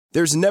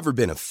There's never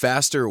been a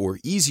faster or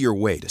easier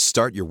way to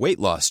start your weight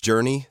loss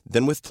journey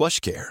than with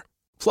PlushCare.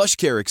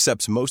 PlushCare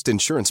accepts most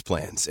insurance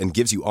plans and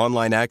gives you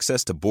online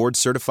access to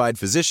board-certified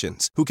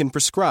physicians who can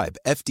prescribe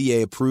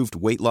FDA-approved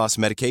weight loss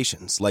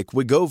medications like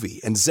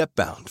Wegovy and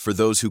Zepbound for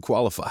those who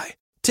qualify.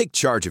 Take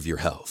charge of your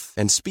health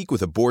and speak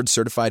with a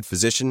board-certified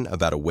physician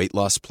about a weight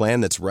loss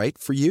plan that's right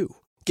for you.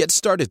 Get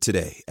started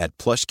today at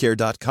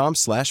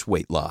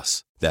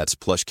plushcare.com/weight-loss. That's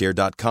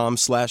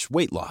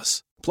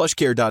plushcare.com/weight-loss.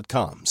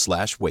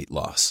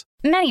 plushcare.com/weight-loss.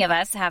 Many of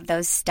us have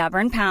those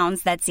stubborn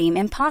pounds that seem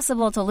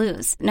impossible to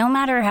lose, no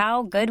matter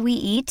how good we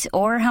eat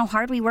or how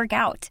hard we work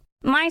out.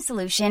 My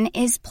solution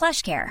is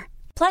PlushCare.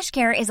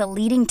 PlushCare is a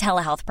leading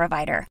telehealth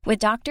provider with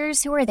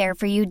doctors who are there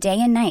for you day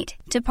and night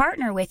to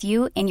partner with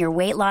you in your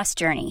weight loss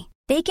journey.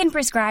 They can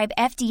prescribe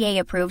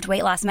FDA-approved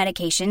weight loss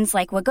medications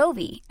like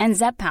Wegovy and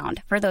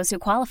Zepbound for those who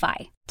qualify.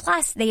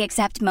 Plus, they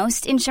accept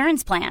most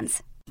insurance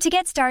plans. To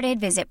get started,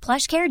 visit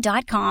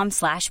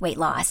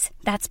plushcare.com/weight-loss.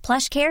 That's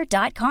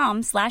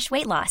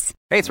plushcare.com/weight-loss.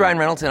 Hey, it's Ryan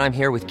Reynolds, and I'm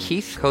here with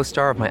Keith,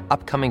 co-star of my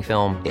upcoming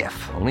film,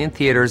 If, only in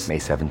theaters May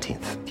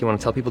 17th. Do you want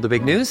to tell people the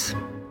big news?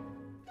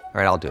 All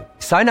right, I'll do it.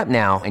 Sign up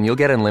now and you'll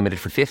get unlimited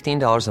for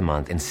 $15 a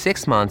month and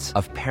 6 months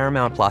of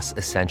Paramount Plus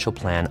Essential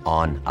Plan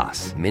on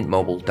us.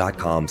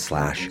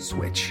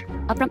 MintMobile.com/switch.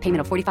 Upfront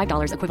payment of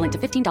 $45 equivalent to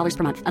 $15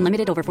 per month.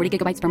 Unlimited over 40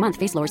 gigabytes per month.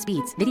 Face lower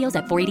speeds. Videos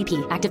at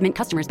 480p. Active Mint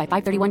customers by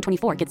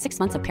 531.24 get 6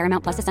 months of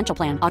Paramount Plus Essential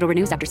Plan. Auto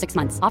renews after 6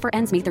 months. Offer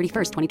ends May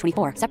 31st,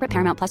 2024. Separate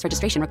Paramount Plus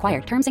registration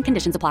required. Terms and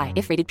conditions apply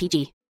if rated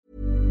PG.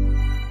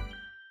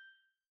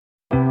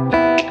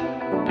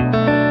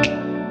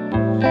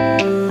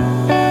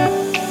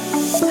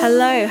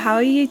 Hello, how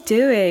are you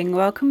doing?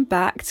 Welcome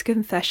back to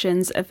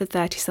Confessions of a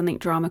 30-something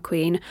Drama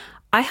Queen.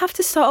 I have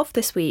to start off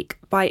this week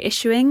by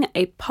issuing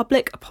a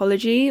public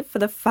apology for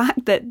the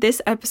fact that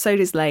this episode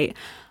is late.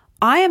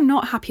 I am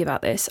not happy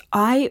about this.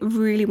 I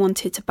really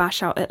wanted to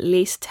bash out at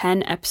least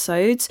 10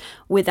 episodes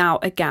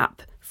without a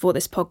gap for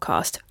this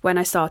podcast when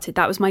I started.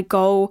 That was my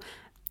goal.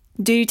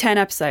 Do 10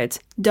 episodes.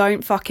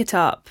 Don't fuck it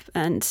up.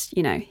 And,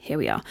 here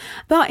we are.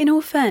 But in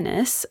all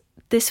fairness,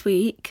 this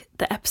week,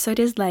 the episode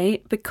is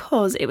late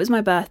because it was my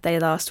birthday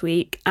last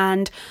week,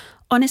 and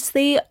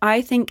honestly,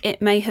 I think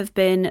it may have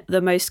been the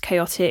most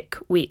chaotic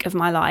week of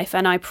my life,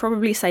 and I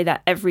probably say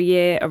that every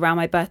year around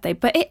my birthday,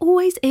 but it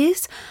always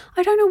is.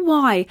 I don't know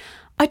why.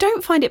 I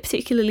don't find it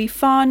particularly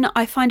fun.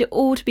 I find it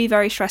all to be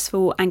very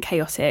stressful and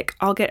chaotic.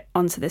 I'll get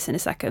onto this in a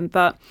second,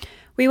 but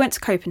we went to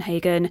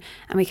Copenhagen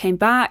and we came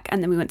back,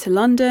 and then we went to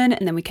London,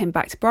 and then we came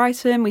back to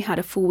Brighton. We had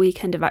a full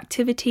weekend of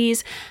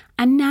activities,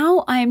 and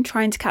now I am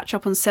trying to catch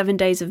up on 7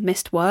 days of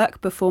missed work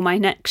before my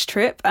next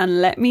trip.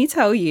 And let me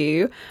tell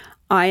you,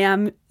 I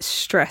am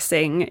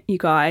stressing, you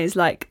guys.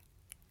 Like,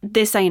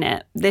 this ain't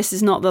it. This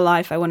is not the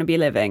life I want to be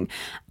living.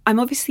 I'm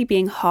obviously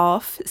being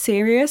half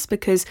serious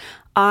because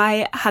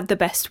I had the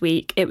best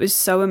week. It was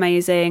so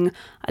amazing.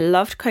 I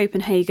loved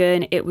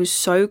Copenhagen. It was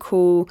so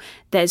cool.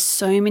 There's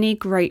so many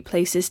great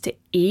places to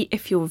eat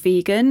if you're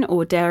vegan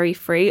or dairy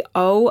free.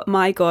 Oh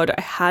my God,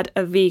 I had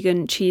a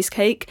vegan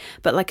cheesecake,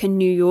 but like a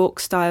New York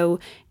style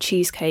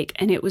cheesecake.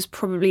 And it was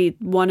probably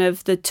one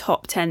of the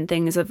top 10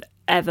 things I've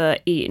ever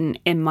eaten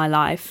in my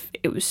life.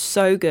 It was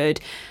so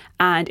good.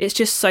 And it's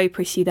just so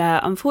pretty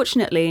there.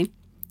 Unfortunately,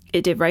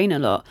 it did rain a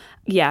lot.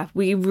 Yeah,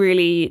 we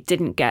really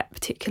didn't get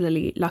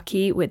particularly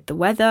lucky with the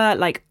weather.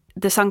 Like,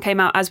 the sun came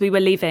out as we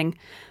were leaving,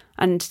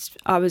 and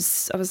I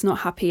was not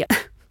happy. I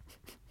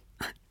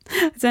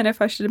don't know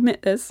if I should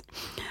admit this.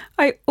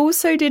 I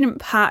also didn't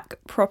pack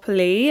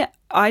properly.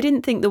 I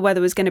didn't think the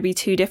weather was going to be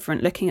too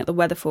different looking at the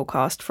weather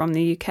forecast from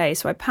the UK.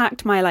 So I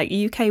packed my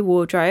UK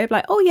wardrobe,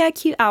 like, oh yeah,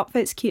 cute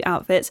outfits.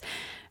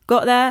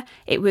 Got there,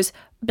 it was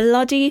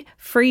bloody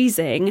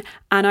freezing,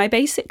 and I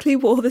basically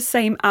wore the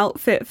same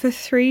outfit for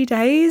 3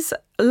 days.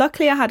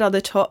 Luckily I had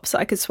other tops that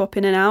I could swap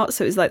in and out,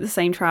 so it was like the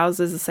same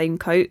trousers, the same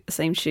coat, the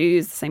same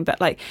shoes, the same, but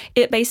like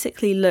it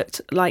basically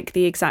looked like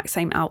the exact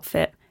same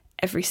outfit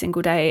every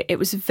single day. It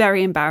was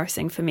very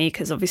embarrassing for me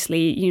because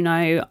obviously,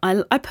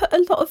 I put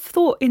a lot of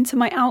thought into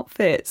my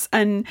outfits,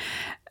 and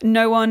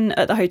no one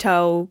at the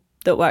hotel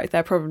that worked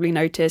there probably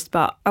noticed,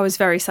 but I was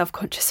very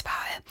self-conscious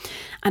about it.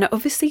 And I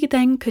obviously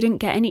then couldn't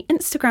get any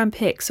Instagram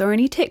pics or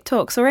any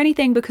TikToks or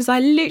anything because I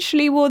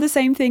literally wore the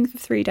same thing for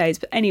 3 days.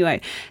 But anyway,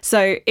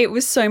 so it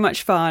was so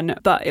much fun,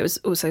 but it was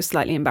also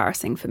slightly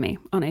embarrassing for me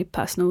on a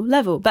personal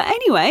level. But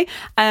anyway,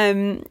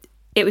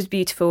 it was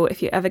beautiful.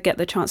 If you ever get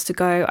the chance to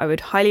go, I would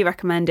highly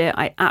recommend it.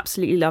 I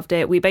absolutely loved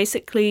it. We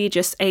basically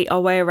just ate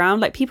our way around.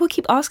 Like, people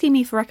keep asking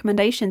me for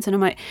recommendations, and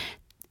I'm like,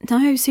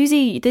 no,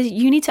 Susie,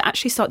 you need to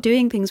actually start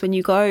doing things when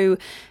you go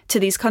to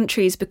these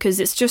countries,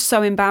 because it's just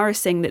so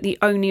embarrassing that the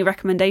only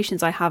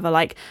recommendations I have are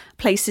like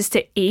places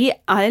to eat.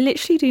 I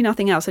literally do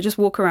nothing else. I just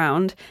walk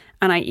around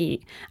and I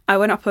eat. I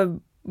went up a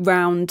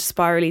round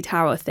spirally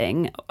tower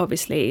thing,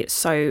 obviously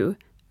so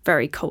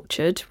very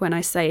cultured when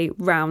I say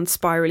round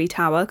spirally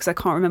tower because I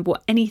can't remember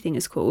what anything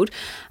is called.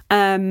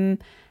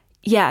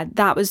 Yeah,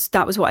 that was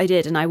what I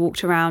did, and I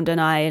walked around and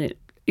I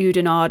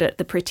Oudenaarde at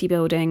the pretty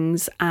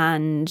buildings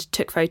and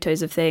took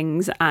photos of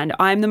things. And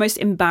I'm the most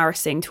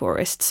embarrassing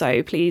tourist,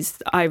 so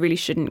please, I really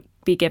shouldn't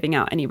be giving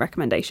out any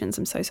recommendations.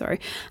 I'm so sorry.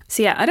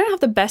 So yeah, I don't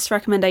have the best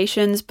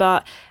recommendations,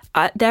 but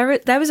there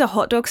was a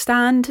hot dog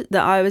stand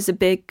that I was a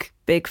big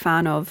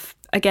fan of.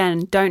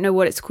 Again, don't know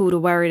what it's called or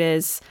where it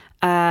is.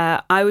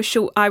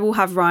 I will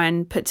have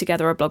Ryan put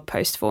together a blog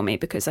post for me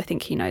because I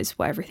think he knows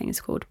what everything is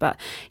called. But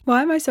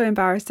why am I so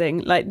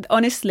embarrassing? Like,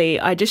 honestly,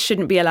 I just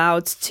shouldn't be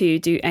allowed to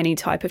do any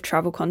type of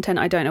travel content.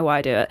 I don't know why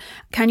I do it.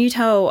 Can you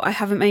tell I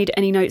haven't made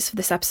any notes for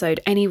this episode?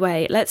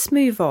 Anyway, let's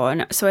move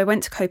on. So I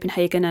went to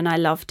Copenhagen and I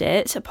loved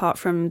it, apart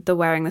from the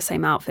wearing the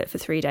same outfit for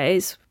 3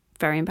 days.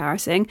 Very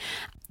embarrassing.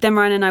 Then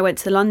Ryan and I went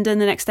to London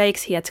the next day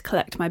because he had to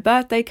collect my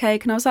birthday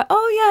cake. And I was like,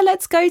 oh yeah,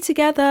 let's go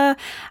together.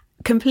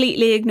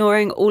 Completely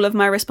ignoring all of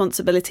my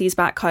responsibilities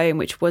back home,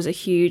 which was a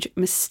huge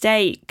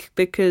mistake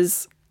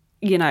because,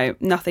 you know,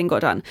 nothing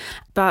got done.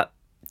 But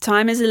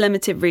time is a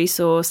limited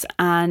resource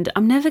and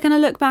I'm never going to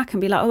look back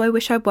and be like, oh, I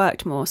wish I'd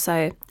worked more.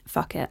 So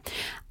fuck it.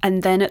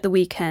 And then at the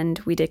weekend,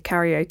 we did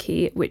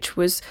karaoke, which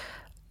was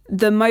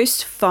the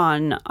most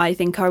fun I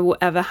think I will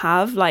ever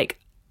have. Like,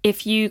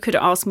 if you could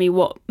ask me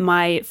what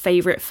my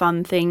favourite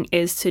fun thing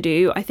is to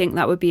do, I think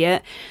that would be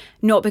it.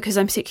 Not because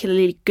I'm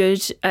particularly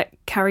good at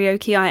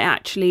karaoke. I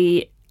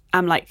actually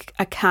am like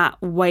a cat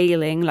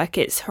wailing, like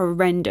it's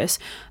horrendous.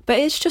 But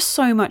it's just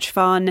so much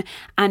fun.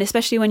 And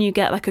especially when you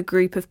get like a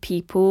group of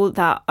people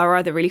that are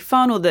either really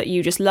fun or that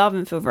you just love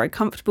and feel very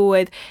comfortable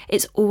with,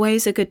 it's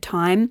always a good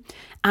time.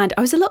 And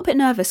I was a little bit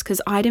nervous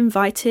because I'd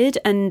invited,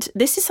 and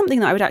this is something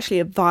that I would actually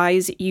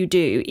advise you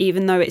do,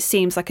 even though it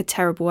seems like a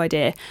terrible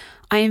idea.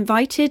 I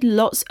invited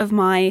lots of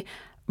my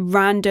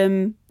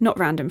not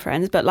random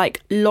friends, but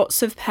like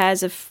lots of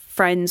pairs of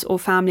friends or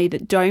family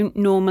that don't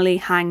normally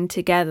hang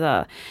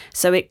together.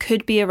 So it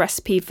could be a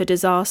recipe for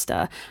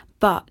disaster.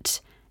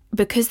 But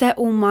because they're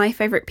all my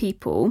favourite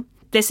people,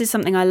 this is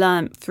something I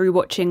learned through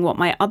watching what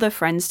my other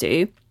friends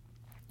do.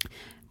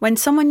 When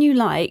someone you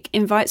like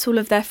invites all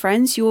of their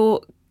friends,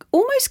 you're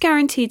almost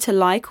guaranteed to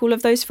like all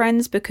of those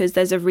friends because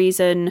there's a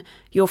reason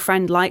your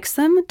friend likes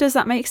them. Does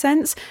that make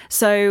sense?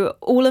 So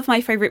all of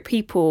my favourite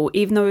people,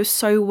 even though I was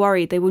so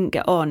worried they wouldn't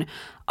get on,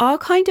 are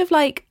kind of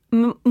like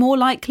more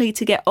likely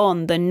to get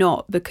on than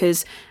not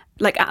because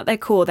like at their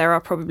core there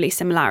are probably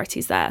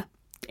similarities there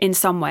in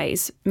some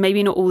ways,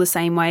 maybe not all the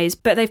same ways,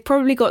 but they've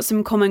probably got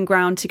some common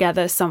ground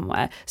together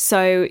somewhere.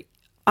 So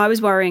I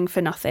was worrying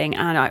for nothing,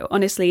 and I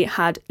honestly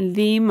had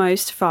the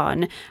most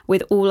fun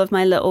with all of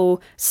my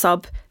little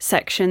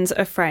subsections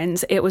of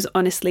friends. It was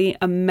honestly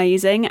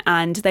amazing,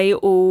 and they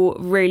all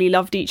really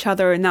loved each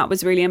other, and that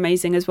was really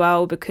amazing as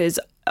well because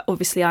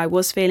obviously I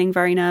was feeling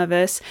very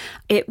nervous.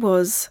 It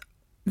was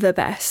the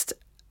best.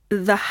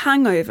 The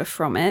hangover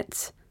from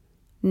it,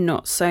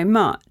 not so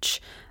much.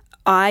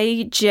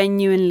 I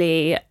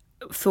genuinely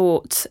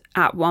thought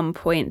at one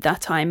point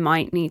that I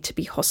might need to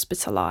be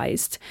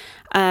hospitalised.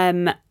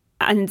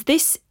 And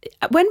this,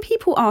 when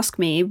people ask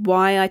me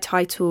why I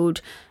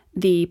titled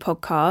the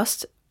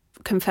podcast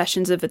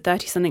Confessions of a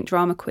 30-something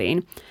Drama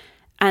Queen,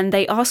 and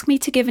they ask me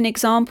to give an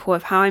example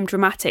of how I'm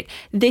dramatic,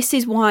 this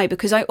is why,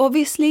 because I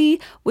obviously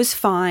was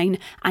fine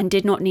and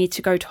did not need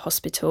to go to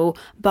hospital.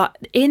 But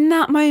in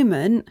that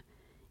moment,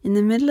 in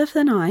the middle of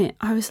the night,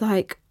 I was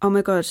like, oh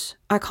my God,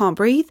 I can't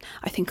breathe.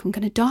 I think I'm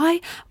going to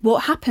die.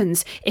 What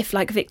happens if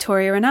like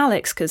Victoria and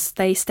Alex, because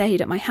they stayed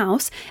at my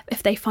house,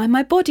 if they find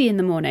my body in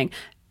the morning?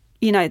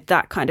 You know,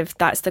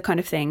 that's the kind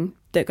of thing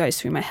that goes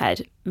through my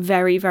head.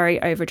 Very, very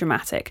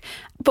overdramatic.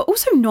 But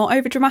also not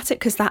overdramatic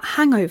because that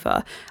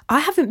hangover, I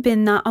haven't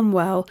been that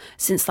unwell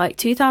since like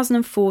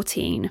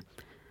 2014.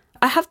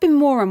 I have been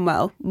more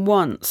unwell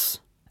once.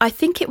 I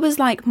think it was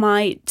like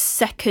my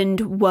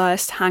second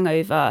worst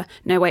hangover.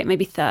 No, wait,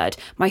 maybe third.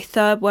 My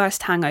third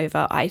worst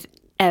hangover I've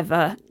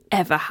ever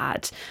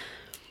had.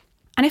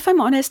 And if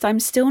I'm honest, I'm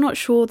still not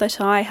sure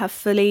that I have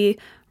fully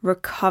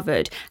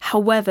recovered.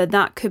 However,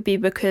 that could be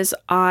because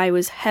I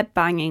was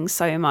headbanging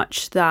so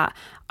much that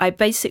I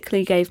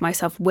basically gave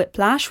myself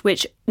whiplash,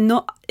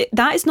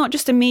 that is not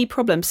just a me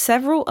problem.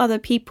 Several other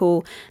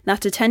people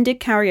that attended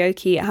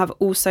karaoke have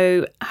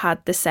also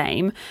had the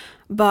same,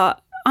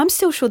 but I'm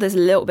still sure there's a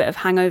little bit of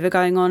hangover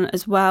going on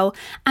as well.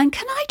 And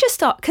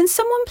can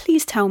someone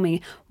please tell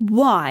me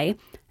why,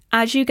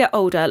 as you get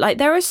older, like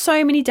there are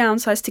so many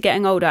downsides to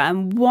getting older,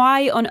 and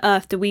why on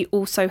earth do we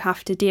also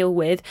have to deal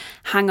with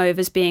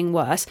hangovers being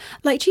worse?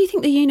 Like, do you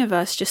think the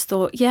universe just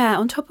thought, yeah,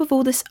 on top of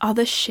all this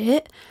other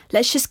shit,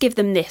 let's just give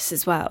them this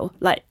as well?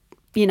 Like,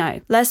 you know,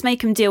 let's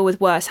make them deal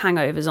with worse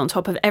hangovers on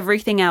top of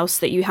everything else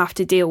that you have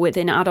to deal with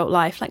in adult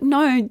life. Like,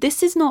 no,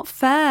 this is not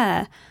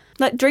fair.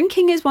 Like,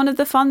 drinking is one of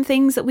the fun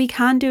things that we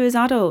can do as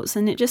adults,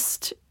 and it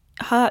just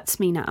hurts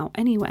me now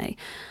anyway.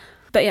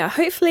 But yeah,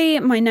 hopefully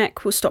my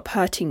neck will stop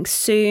hurting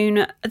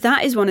soon.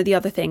 That is one of the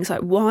other things. Like,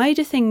 why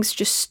do things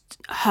just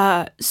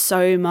hurt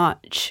so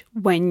much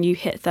when you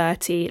hit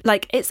 30?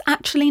 Like, it's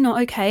actually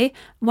not okay.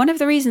 One of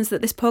the reasons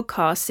that this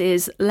podcast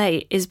is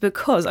late is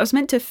because I was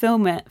meant to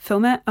film it.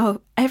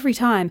 Oh, every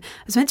time.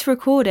 I was meant to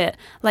record it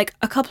like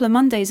a couple of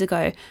Mondays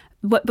ago.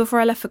 before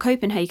I left for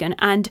Copenhagen,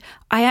 and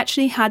I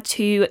actually had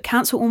to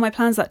cancel all my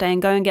plans that day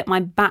and go and get my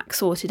back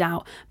sorted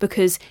out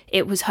because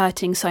it was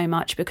hurting so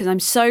much, because I'm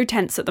so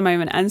tense at the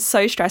moment and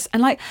so stressed.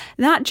 And like,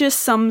 that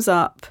just sums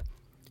up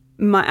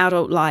my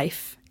adult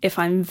life, if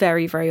I'm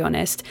very, very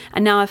honest.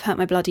 And now I've hurt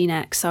my bloody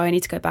neck, so I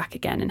need to go back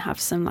again and have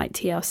some like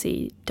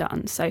TLC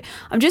done. So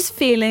I'm just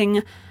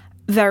feeling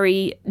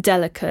very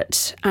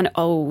delicate and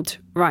old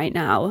right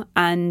now,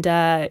 and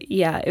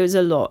it was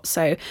a lot.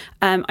 So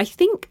I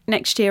think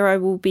next year I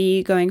will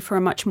be going for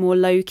a much more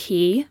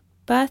low-key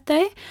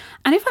birthday.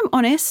 And if I'm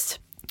honest,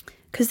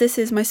 because this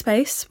is my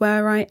space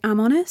where I am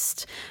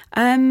honest,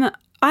 I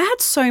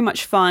had so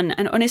much fun,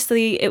 and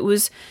honestly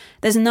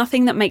there's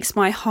nothing that makes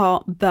my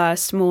heart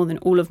burst more than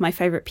all of my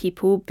favourite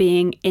people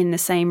being in the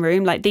same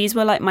room. Like, these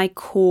were like my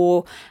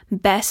core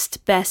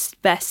best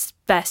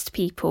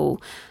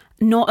people.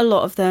 Not a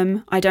lot of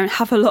them. I don't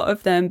have a lot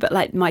of them, but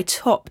like my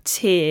top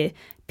tier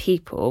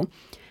people.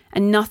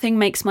 And nothing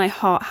makes my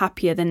heart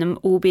happier than them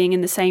all being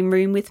in the same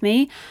room with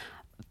me.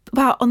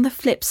 But on the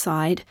flip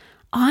side,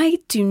 I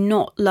do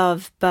not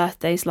love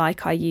birthdays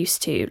like I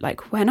used to.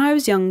 Like, when I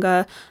was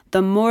younger,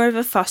 the more of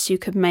a fuss you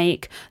could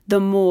make, the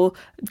more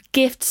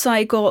gifts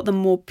I got, the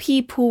more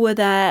people were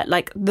there,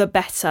 like, the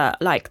better.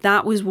 Like,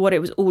 that was what it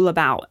was all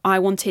about. I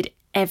wanted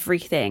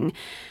everything.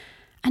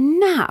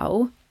 And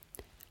now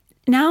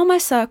my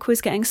circle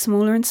is getting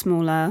smaller and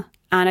smaller,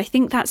 and I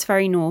think that's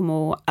very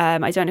normal.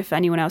 I don't know if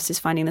anyone else is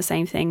finding the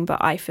same thing,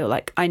 but I feel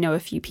like I know a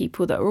few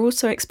people that are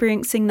also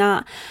experiencing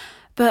that.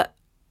 But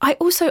I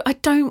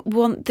don't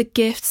want the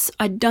gifts.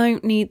 I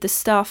don't need the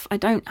stuff. I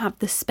don't have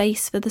the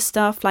space for the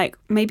stuff. Like,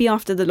 maybe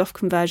after the loft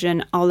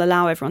conversion, I'll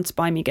allow everyone to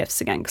buy me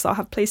gifts again because I'll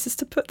have places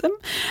to put them.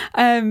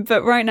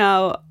 But right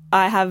now,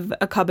 I have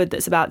a cupboard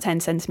that's about 10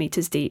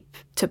 centimetres deep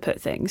to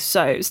put things.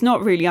 So it's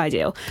not really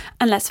ideal.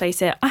 And let's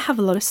face it, I have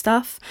a lot of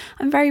stuff.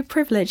 I'm very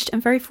privileged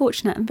and very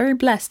fortunate and very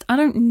blessed. I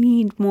don't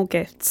need more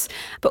gifts.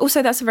 But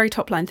also, that's a very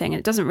top line thing.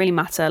 It doesn't really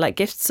matter. Like,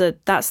 gifts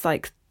that's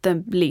like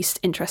the least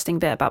interesting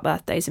bit about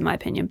birthdays, in my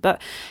opinion.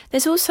 But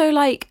there's also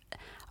like,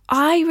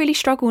 I really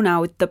struggle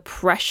now with the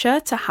pressure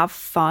to have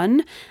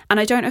fun. And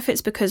I don't know if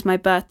it's because my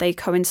birthday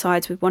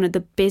coincides with one of the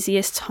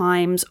busiest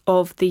times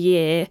of the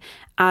year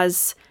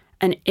as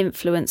an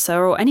influencer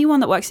or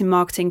anyone that works in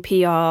marketing,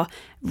 PR,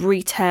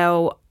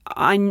 retail.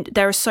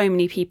 There are so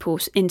many people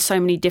in so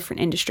many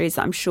different industries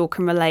that I'm sure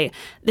can relate.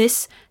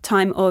 This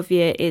time of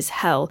year is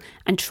hell.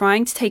 And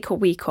trying to take a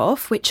week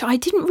off, which I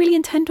didn't really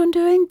intend on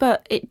doing,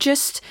 but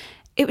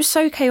it was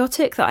so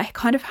chaotic that I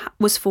kind of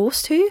was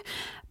forced to.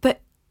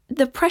 But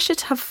the pressure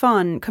to have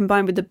fun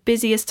combined with the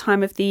busiest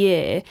time of the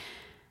year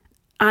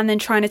and then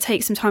trying to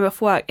take some time off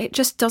work, it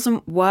just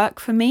doesn't work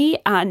for me.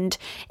 And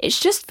it's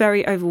just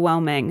very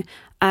overwhelming.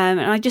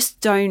 And I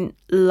just don't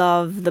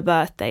love the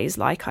birthdays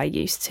like I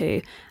used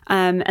to.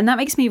 And that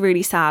makes me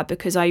really sad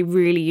because I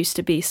really used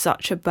to be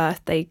such a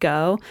birthday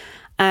girl.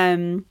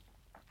 But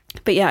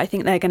yeah, I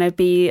think they're going to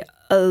be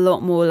a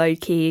lot more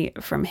low-key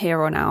from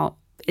here on out.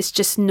 It's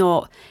just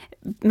not,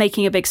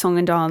 making a big song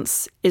and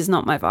dance is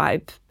not my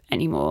vibe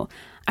anymore.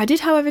 I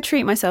did, however,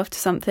 treat myself to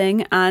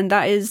something, and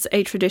that is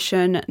a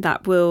tradition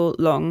that will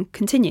long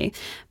continue.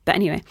 But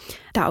anyway,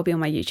 that will be on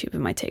my YouTube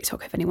and my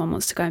TikTok if anyone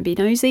wants to go and be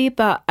nosy.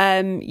 But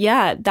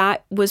yeah,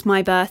 that was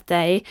my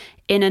birthday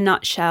in a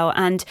nutshell.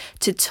 And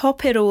to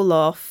top it all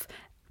off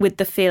with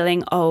the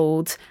feeling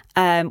old,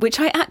 which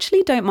I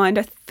actually don't mind.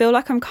 I feel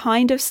like I'm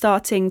kind of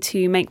starting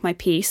to make my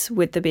peace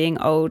with the being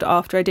old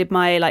after I did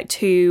my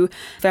 2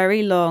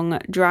 very long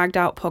dragged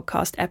out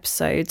podcast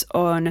episodes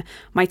on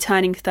my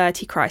turning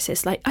 30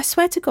 crisis. Like, I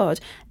swear to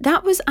God,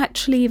 that was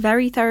actually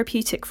very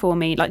therapeutic for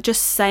me. Like,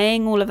 just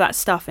saying all of that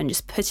stuff and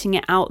just putting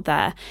it out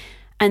there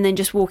and then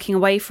just walking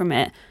away from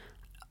it.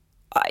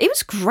 It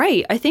was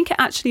great. I think it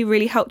actually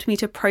really helped me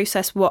to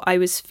process what I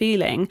was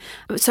feeling.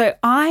 So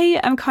I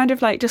am kind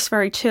of just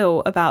very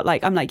chill about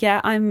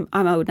I'm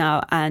old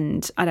now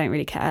and I don't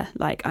really care.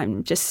 Like,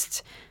 I'm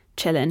just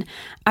chilling.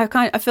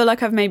 I feel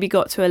like I've maybe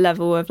got to a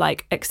level of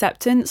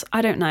acceptance.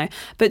 I don't know.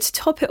 But to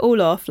top it all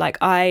off,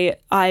 I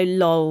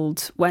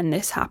lolled when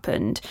this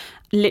happened.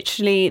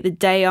 Literally the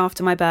day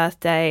after my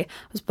birthday,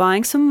 I was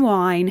buying some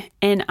wine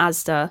in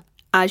Asda,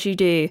 as you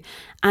do.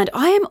 And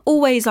I am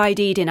always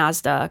ID'd in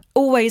Asda,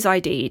 always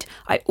ID'd.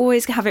 I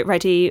always have it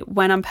ready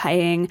when I'm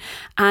paying.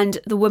 And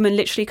the woman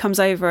literally comes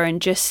over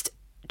and just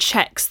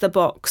checks the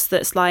box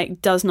that's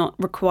does not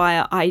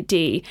require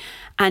ID.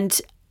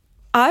 And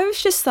I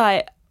was just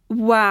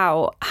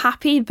wow,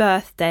 happy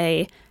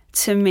birthday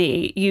to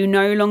me. You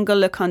no longer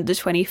look under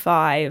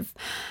 25.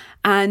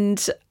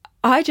 And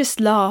I just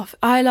laughed.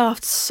 I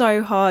laughed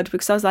so hard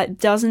because I was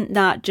doesn't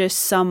that just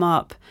sum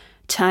up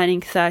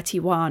turning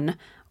 31?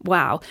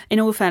 wow. In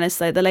all fairness,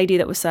 though, the lady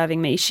that was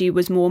serving me, she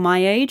was more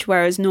my age,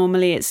 whereas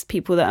normally it's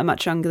people that are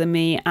much younger than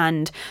me.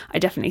 And I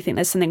definitely think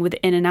there's something with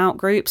in and out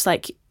groups.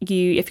 Like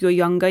if you're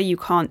younger, you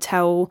can't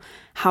tell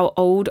how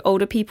old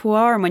older people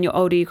are, and when you're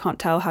older, you can't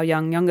tell how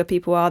young younger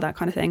people are, that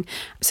kind of thing.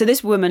 So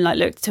this woman like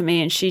looked to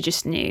me and she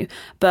just knew.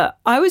 But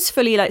I was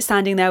fully like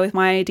standing there with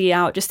my ID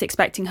out, just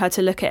expecting her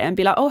to look at it and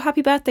be like, oh,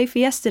 happy birthday for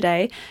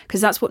yesterday, because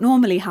that's what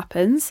normally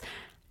happens.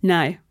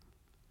 No,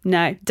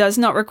 does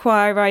not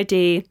require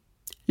ID.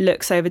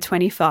 Looks over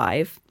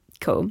 25.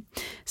 Cool.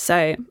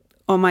 So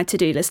on my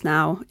to-do list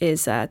now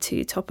is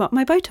to top up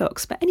my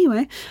Botox. But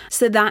anyway,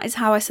 so that is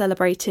how I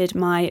celebrated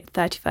my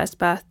 31st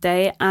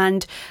birthday.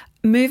 And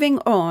moving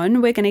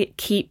on, we're going to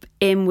keep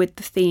in with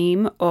the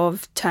theme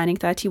of turning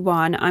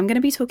 31. I'm going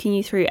to be talking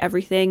you through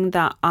everything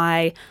that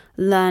I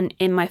learned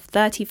in my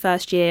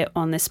 31st year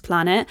on this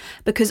planet,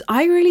 because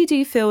I really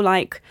do feel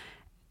like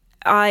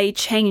I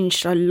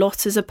changed a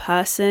lot as a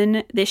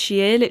person this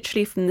year,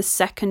 literally from the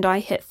second I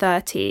hit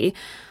 30.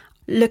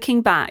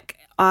 Looking back,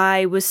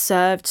 I was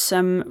served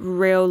some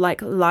real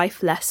like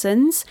life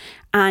lessons,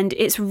 and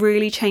it's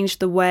really changed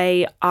the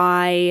way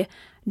I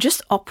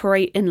just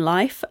operate in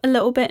life a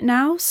little bit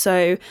now.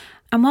 So,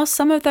 and while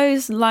some of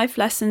those life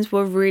lessons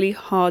were really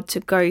hard to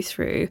go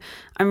through,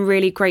 I'm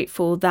really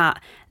grateful that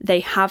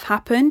they have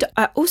happened.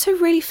 I also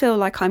really feel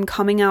like I'm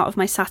coming out of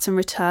my Saturn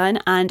return,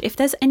 and if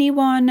there's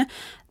anyone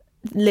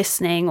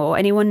listening or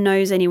anyone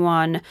knows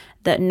anyone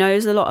that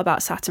knows a lot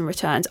about Saturn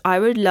returns, I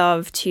would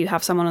love to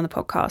have someone on the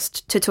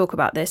podcast to talk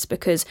about this,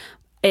 because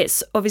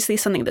it's obviously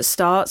something that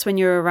starts when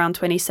you're around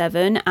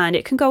 27 and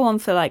it can go on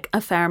for like a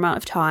fair amount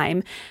of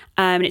time.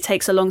 And it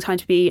takes a long time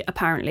to be,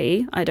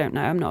 apparently, I don't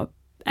know, I'm not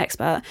an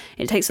expert,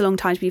 it takes a long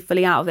time to be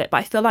fully out of it. But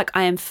I feel like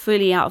I am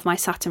fully out of my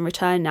Saturn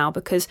return now,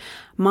 because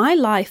my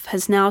life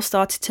has now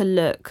started to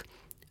look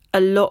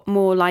a lot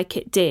more like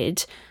it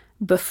did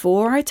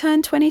before I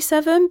turned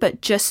 27,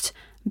 but just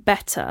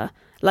better.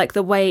 Like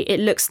the way it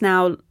looks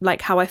now,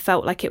 like how I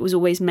felt like it was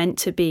always meant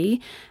to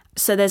be.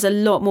 So there's a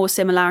lot more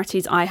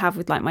similarities I have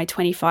with like my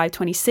 25,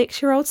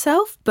 26-year-old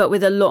self, but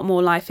with a lot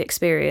more life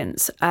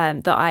experience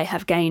that I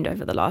have gained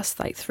over the last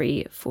like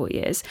 3-4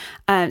 years.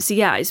 So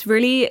yeah,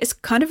 it's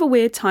kind of a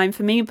weird time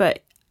for me,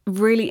 but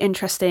really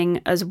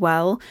interesting as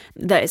well,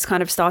 that it's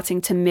kind of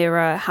starting to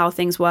mirror how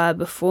things were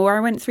before I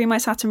went through my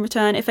Saturn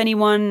return. If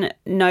anyone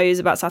knows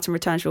about Saturn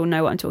returns, you'll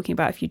know what I'm talking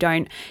about. If you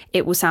don't,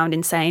 it will sound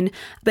insane.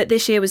 But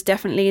this year was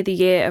definitely the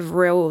year of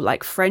real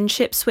like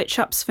friendship switch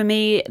ups for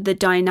me. The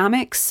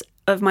dynamics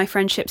of my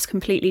friendships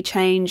completely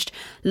changed.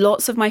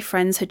 Lots of my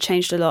friends had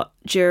changed a lot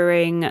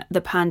during the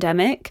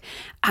pandemic,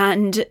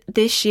 and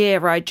this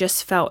year I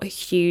just felt a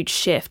huge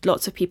shift.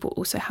 Lots of people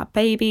also had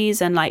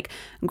babies, and like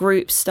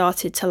groups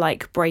started to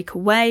like break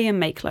away and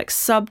make like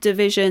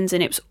subdivisions,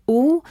 and it was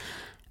all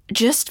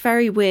just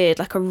very weird,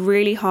 like a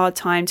really hard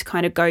time to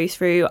kind of go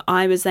through.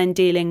 I was then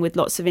dealing with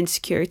lots of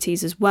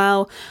insecurities as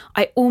well.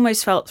 I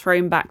almost felt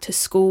thrown back to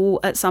school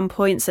at some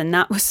points, and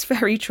that was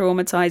very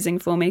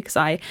traumatizing for me because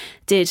I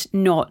did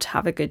not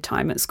have a good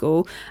time at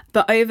school.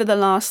 But over the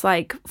last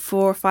like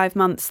 4 or 5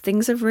 months,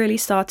 things have really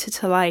started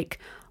to like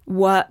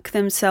work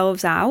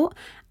themselves out,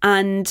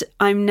 and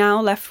I'm now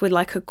left with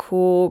like a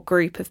core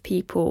group of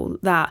people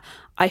that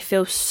I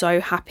feel so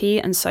happy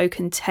and so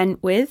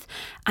content with.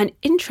 And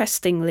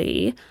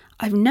interestingly,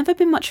 I've never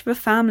been much of a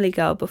family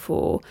girl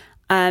before.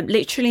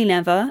 Literally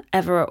never,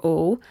 ever at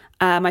all.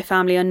 My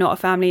family are not a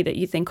family that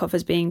you think of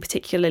as being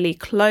particularly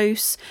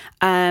close.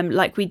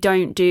 Like we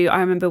don't do, I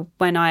remember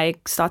when I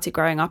started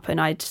growing up and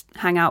I'd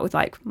hang out with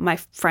like my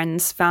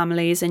friends'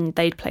 families, and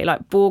they'd play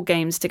like board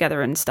games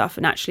together and stuff,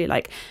 and actually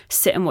like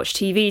sit and watch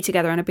TV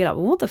together, and I'd be like,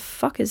 well, what the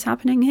fuck is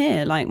happening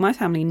here? Like my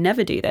family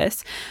never do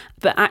this.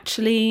 But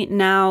actually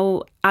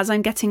now, as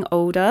I'm getting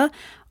older,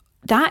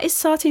 that is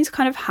starting to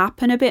kind of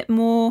happen a bit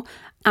more,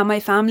 and my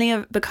family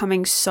are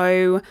becoming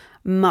so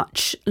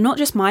much, not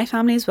just my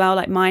family as well,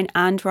 like mine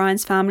and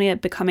Ryan's family are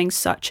becoming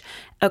such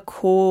a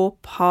core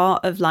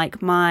part of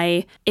like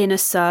my inner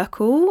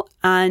circle,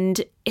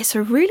 and it's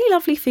a really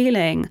lovely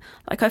feeling.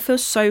 Like I feel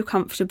so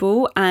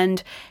comfortable,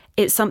 and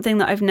it's something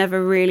that I've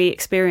never really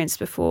experienced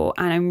before,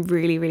 and I'm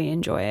really, really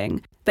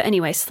enjoying. But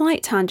anyway,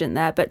 slight tangent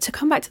there, but to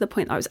come back to the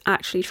point that I was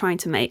actually trying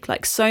to make,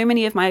 like so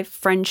many of my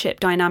friendship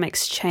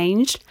dynamics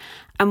changed,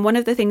 and one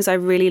of the things I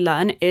really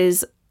learned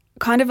is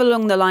kind of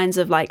along the lines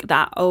of like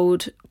that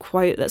old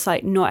quote that's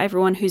like, not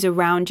everyone who's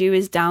around you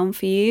is down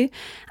for you.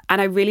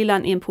 And I really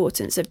learned the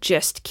importance of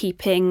just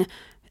keeping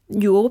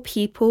your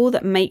people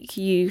that make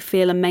you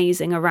feel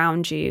amazing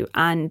around you.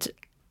 And,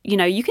 you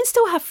know, you can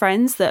still have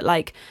friends that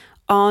like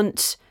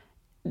aren't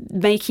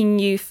making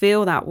you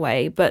feel that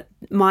way, but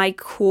my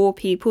core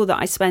people that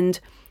I spend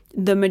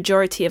the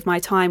majority of my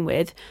time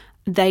with,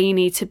 they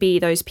need to be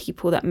those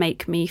people that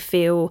make me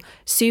feel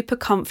super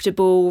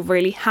comfortable,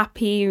 really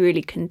happy,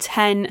 really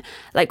content.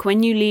 Like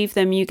when you leave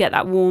them, you get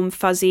that warm,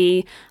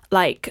 fuzzy,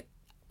 like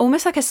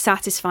almost like a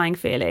satisfying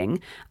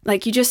feeling.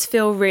 Like you just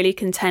feel really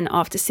content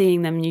after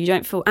seeing them. You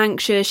don't feel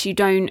anxious. You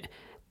don't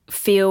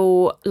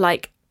feel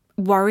like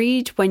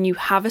worried when you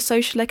have a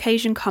social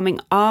occasion coming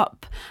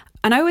up.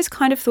 And I always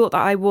kind of thought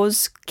that I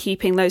was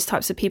keeping those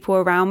types of people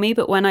around me,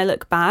 but when I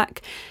look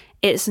back,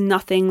 it's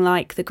nothing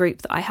like the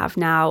group that I have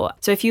now.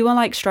 So if you are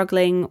like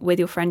struggling with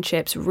your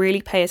friendships, really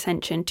pay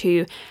attention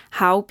to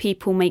how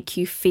people make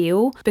you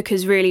feel,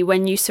 because really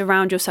when you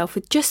surround yourself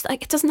with just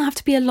like, it doesn't have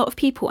to be a lot of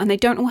people, and they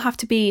don't all have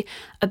to be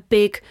a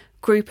big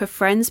group of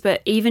friends,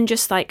 but even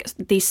just like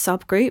these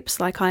subgroups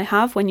like I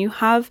have, when you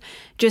have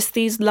just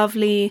these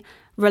lovely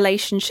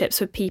relationships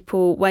with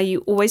people where you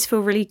always feel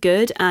really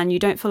good and you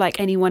don't feel like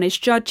anyone is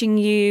judging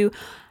you,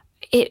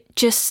 it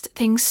just,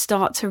 things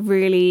start to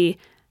really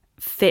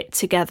fit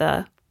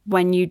together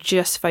when you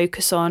just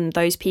focus on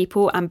those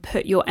people and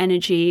put your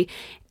energy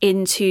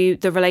into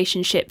the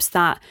relationships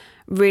that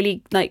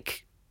really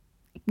like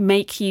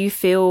make you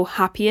feel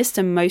happiest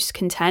and most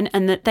content,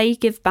 and that they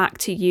give back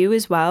to you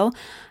as well.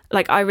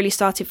 Like I really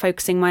started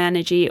focusing my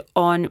energy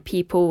on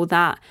people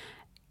that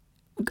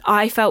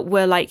I felt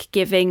were like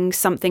giving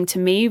something to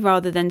me,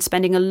 rather than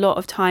spending a lot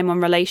of time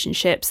on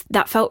relationships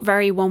that felt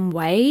very one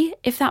way,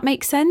 if that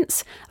makes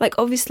sense. Like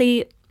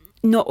obviously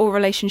not all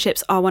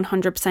relationships are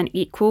 100%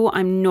 equal.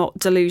 I'm not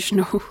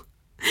delusional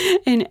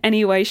in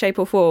any way, shape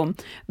or form.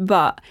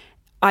 But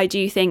I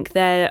do think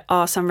there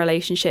are some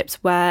relationships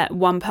where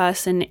one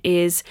person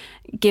is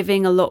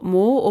giving a lot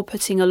more or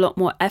putting a lot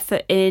more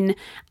effort in.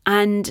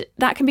 And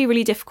that can be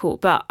really difficult.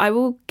 But I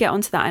will get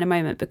onto that in a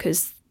moment,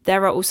 because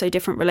there are also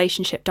different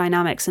relationship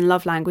dynamics and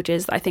love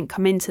languages that I think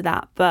come into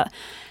that. But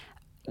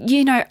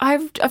you know,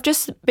 I've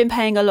just been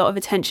paying a lot of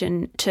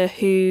attention to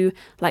who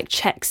like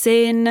checks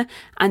in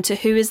and to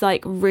who is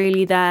like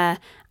really there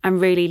and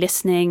really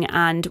listening,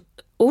 and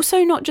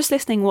also not just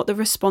listening, what the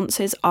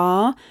responses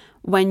are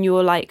when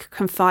you're like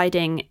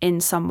confiding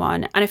in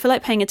someone. And I feel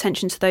like paying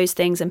attention to those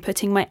things and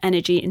putting my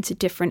energy into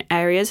different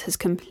areas has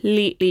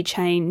completely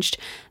changed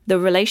the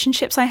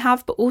relationships I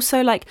have, but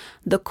also like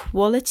the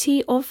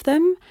quality of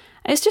them.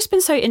 It's just been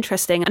so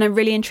interesting, and I'm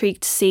really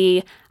intrigued to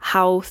see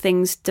how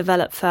things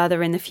develop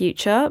further in the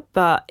future.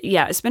 But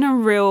yeah, it's been a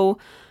real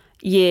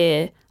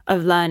year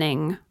of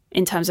learning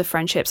in terms of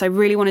friendships. I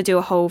really want to do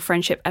a whole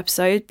friendship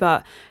episode,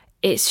 but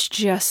it's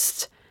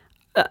just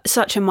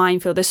such a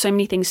minefield. There's so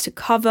many things to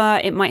cover.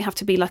 It might have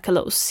to be like a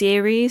little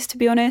series, to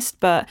be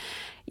honest. But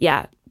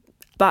yeah,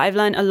 but I've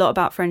learned a lot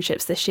about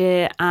friendships this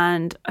year,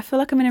 and I feel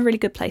like I'm in a really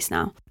good place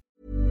now.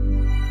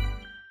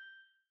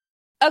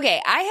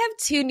 Okay, I have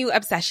two new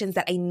obsessions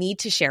that I need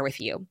to share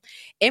with you.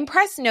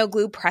 Impress No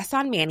Glue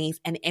Press-On Manis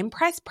and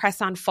Impress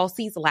Press-On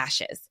Falsies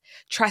Lashes.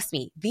 Trust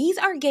me, these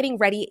are getting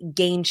ready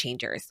game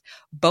changers.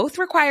 Both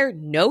require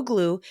no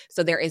glue,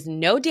 so there is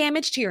no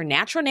damage to your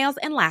natural nails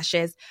and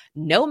lashes,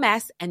 no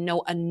mess, and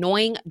no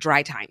annoying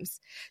dry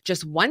times.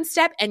 Just one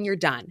step and you're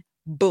done.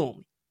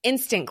 Boom.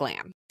 Instant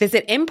glam.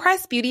 Visit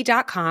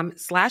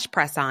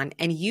impressbeauty.com/presson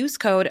and use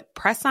code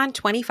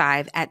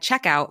PRESSON25 at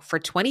checkout for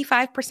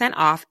 25%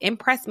 off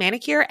Impress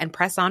Manicure and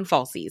Press-On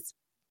Falsies.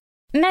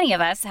 Many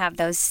of us have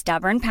those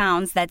stubborn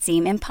pounds that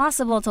seem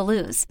impossible to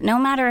lose, no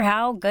matter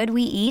how good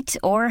we eat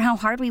or how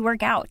hard we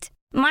work out.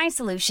 My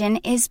solution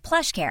is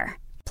PlushCare.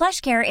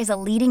 PlushCare is a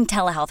leading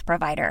telehealth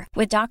provider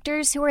with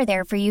doctors who are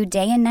there for you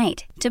day and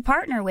night to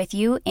partner with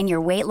you in your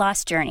weight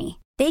loss journey.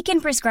 They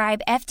can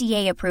prescribe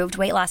FDA-approved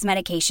weight loss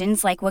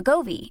medications like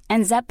Wegovy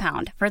and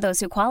Zepbound for those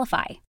who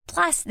qualify.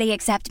 Plus, they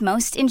accept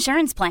most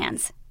insurance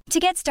plans.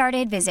 To get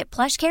started, visit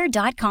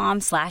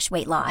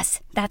plushcare.com/weightloss.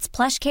 That's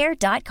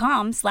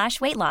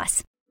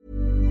plushcare.com/weightloss.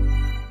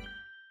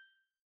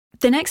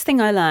 The next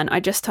thing I learned, I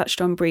just touched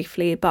on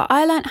briefly, but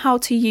I learned how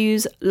to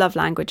use love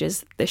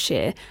languages this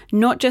year.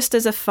 Not just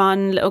as a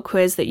fun little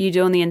quiz that you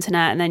do on the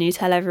internet and then you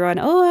tell everyone,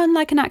 oh, I'm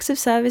like an acts of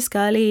service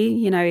girly,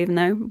 you know, even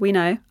though we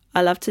know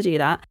I love to do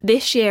that.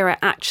 This year, I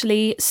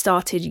actually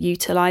started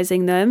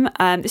utilising them.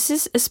 This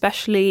is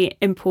especially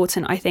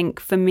important, I think,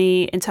 for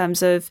me in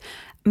terms of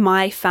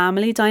my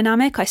family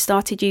dynamic. I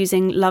started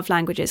using love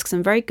languages because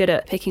I'm very good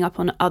at picking up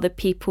on other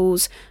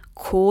people's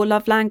core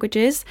love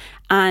languages.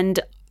 And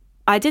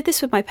I did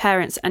this with my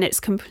parents, and it's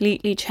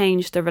completely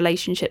changed the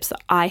relationships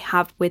that I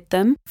have with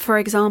them. For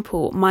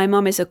example, my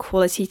mum is a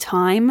quality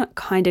time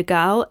kind of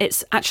girl.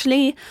 It's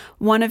actually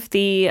one of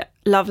the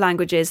love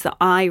languages that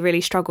I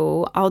really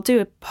struggle. I'll do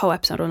a whole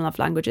episode on love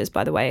languages,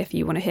 by the way, if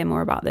you want to hear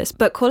more about this.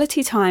 But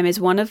quality time is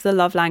one of the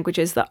love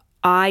languages that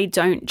I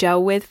don't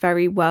gel with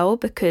very well,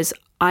 because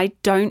I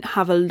don't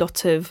have a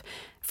lot of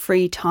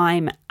free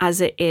time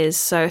as it is.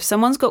 So if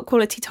someone's got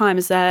quality time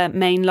as their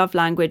main love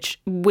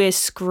language, we're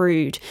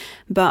screwed.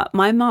 But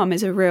my mum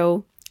is a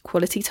real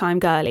quality time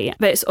girly,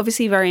 but it's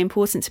obviously very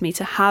important to me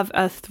to have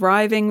a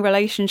thriving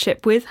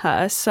relationship with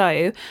her.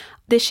 So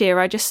this year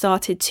I just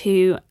started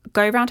to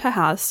go around her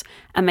house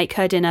and make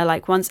her dinner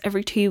like once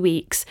every 2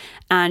 weeks,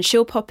 and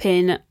she'll pop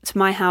in to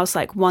my house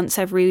like once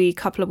every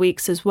couple of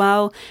weeks as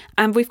well.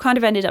 And we've kind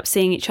of ended up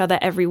seeing each other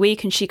every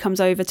week, and she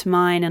comes over to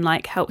mine and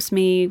like helps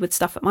me with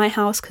stuff at my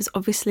house, because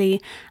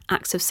obviously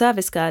acts of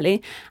service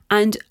girly.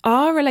 And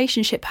our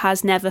relationship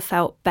has never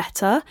felt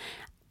better.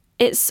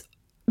 It's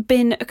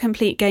been a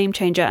complete game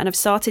changer, and I've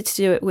started to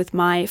do it with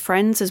my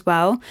friends as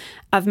well.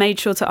 I've made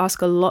sure to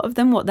ask a lot of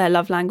them what their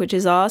love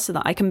languages are so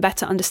that I can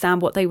better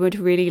understand what they would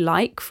really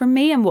like from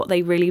me and what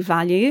they really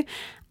value.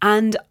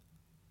 And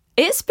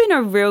it's been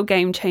a real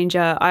game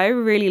changer. I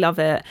really love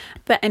it.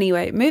 But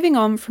anyway, moving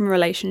on from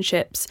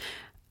relationships,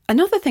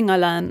 another thing I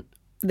learned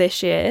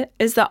this year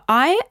is that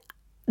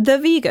the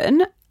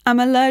vegan, am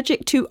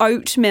allergic to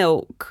oat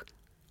milk.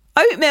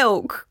 Oat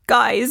milk,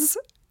 guys.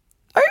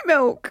 Oat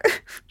milk.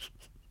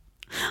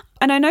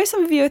 And I know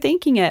some of you are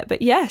thinking it,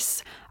 but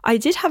yes, I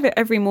did have it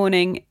every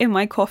morning in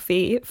my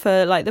coffee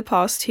for like the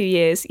past 2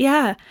 years.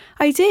 Yeah,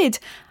 I did.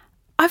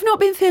 I've not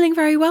been feeling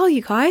very well,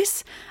 you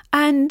guys.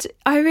 And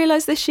I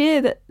realised this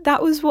year that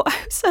that was what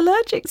I was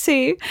allergic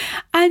to.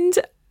 And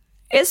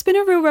it's been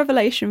a real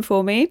revelation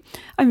for me.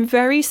 I'm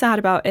very sad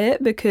about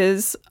it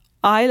because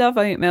I love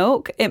oat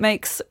milk. It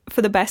makes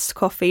for the best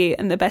coffee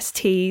and the best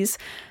teas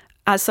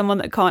as someone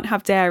that can't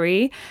have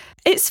dairy.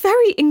 It's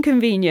very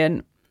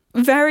inconvenient.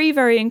 Very,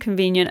 very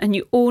inconvenient. And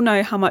you all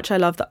know how much I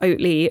love the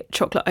Oatly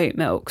chocolate oat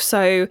milk.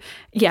 So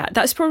yeah,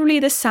 that's probably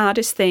the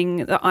saddest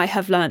thing that I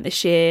have learnt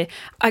this year.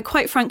 I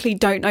quite frankly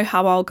don't know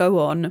how I'll go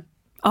on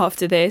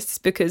after this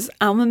because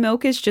almond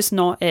milk is just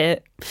not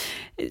it.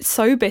 It's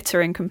so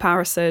bitter in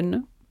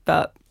comparison,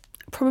 but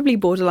probably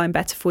borderline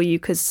better for you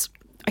because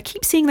I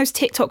keep seeing those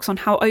TikToks on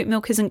how oat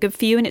milk isn't good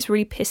for you and it's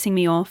really pissing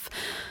me off.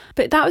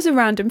 But that was a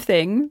random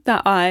thing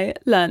that I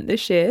learnt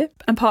this year.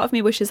 And part of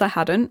me wishes I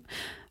hadn't.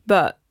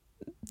 But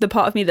the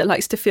part of me that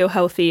likes to feel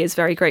healthy is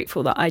very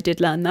grateful that I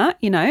did learn that,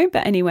 you know.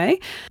 But anyway,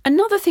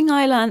 another thing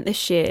I learnt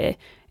this year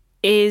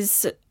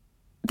is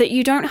that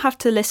you don't have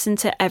to listen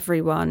to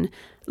everyone.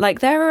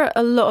 Like, there are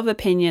a lot of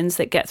opinions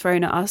that get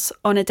thrown at us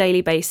on a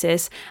daily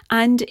basis.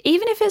 And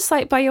even if it's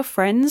like by your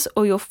friends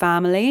or your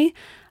family,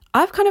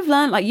 I've kind of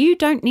learned like you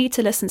don't need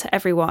to listen to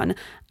everyone,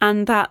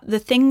 and that the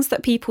things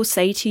that people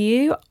say to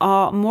you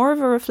are more of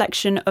a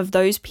reflection of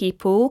those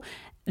people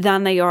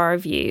than they are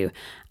of you.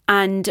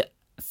 And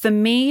for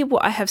me,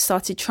 what I have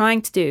started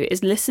trying to do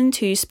is listen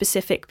to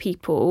specific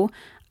people.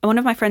 One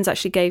of my friends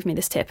actually gave me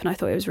this tip and I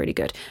thought it was really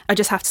good. I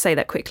just have to say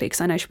that quickly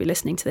because I know she'll be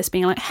listening to this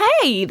being like,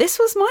 hey, this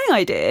was my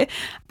idea.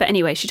 But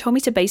anyway, she told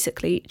me to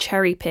basically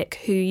cherry pick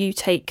who you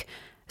take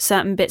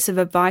certain bits of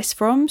advice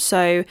from.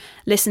 So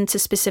listen to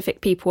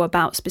specific people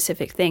about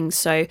specific things.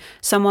 So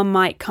someone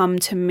might come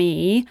to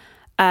me,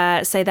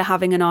 say they're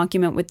having an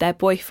argument with their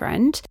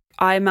boyfriend.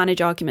 I manage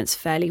arguments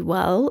fairly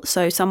well.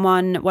 So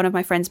one of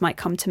my friends might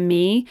come to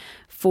me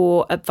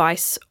for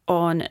advice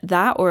on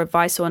that or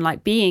advice on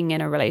like being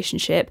in a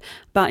relationship.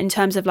 But in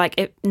terms of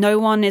like, no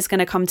one is going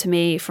to come to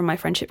me from my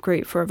friendship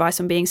group for advice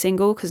on being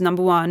single. Because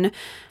number one,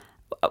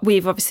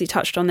 we've obviously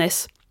touched on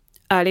this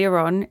earlier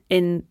on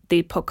in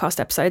the podcast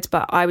episodes,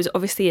 but I was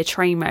obviously a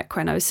train wreck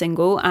when I was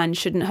single and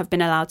shouldn't have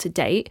been allowed to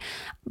date.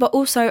 But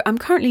also, I'm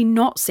currently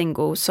not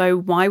single, so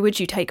why would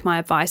you take my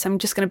advice? I'm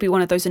just going to be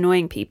one of those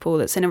annoying people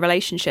that's in a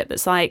relationship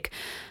that's like,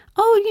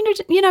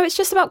 oh, you know, it's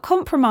just about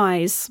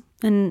compromise.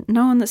 And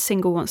no one that's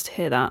single wants to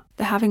hear that.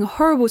 They're having a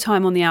horrible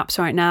time on the apps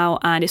right now,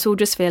 and it's all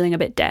just feeling a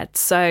bit dead.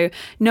 So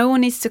no one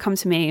needs to come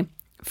to me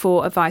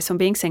for advice on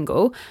being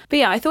single. But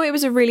yeah, I thought it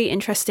was a really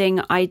interesting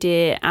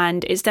idea,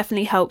 and it's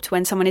definitely helped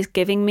when someone is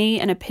giving me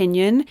an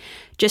opinion,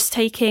 just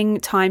taking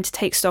time to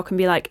take stock and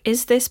be like,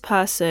 is this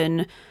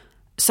person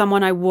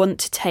someone I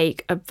want to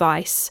take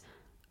advice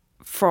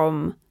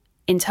from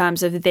in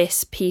terms of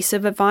this piece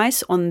of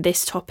advice on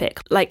this topic?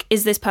 Like,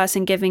 is this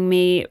person giving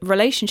me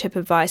relationship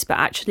advice, but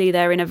actually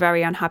they're in a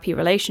very unhappy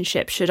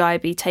relationship? Do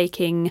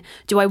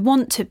I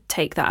want to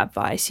take that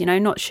advice? You know,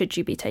 not should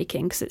you be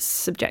taking, because it's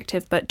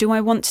subjective, but do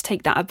I want to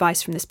take that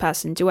advice from this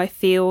person? Do I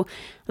feel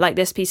like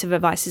this piece of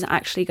advice is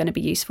actually going to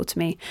be useful to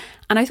me?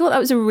 And I thought that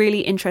was a really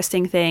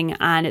interesting thing,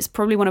 and it's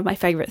probably one of my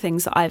favourite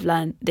things that I've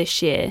learned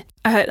this year.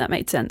 I hope that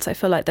made sense. I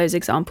feel like those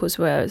examples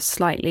were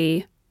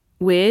slightly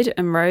weird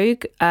and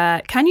rogue.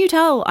 Can you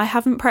tell I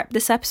haven't prepped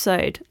this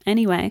episode?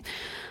 Anyway,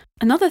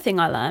 another thing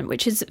I learned,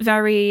 which is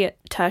very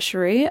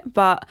tertiary,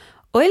 but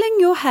oiling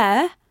your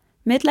hair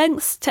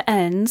mid-lengths to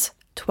ends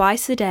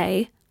twice a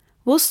day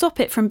will stop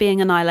it from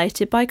being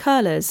annihilated by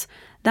curlers.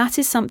 That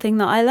is something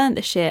that I learned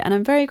this year, and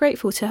I'm very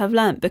grateful to have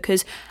learned,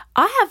 because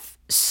I have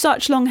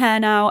such long hair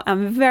now.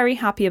 I'm very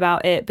happy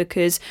about it,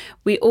 because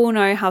we all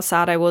know how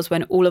sad I was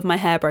when all of my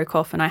hair broke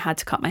off and I had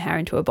to cut my hair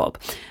into a bob.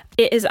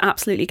 It is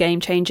absolutely game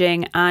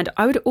changing, and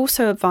I would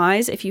also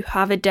advise, if you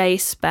have a day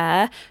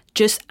spare,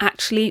 just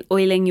actually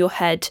oiling your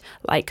head,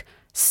 like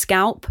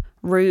scalp,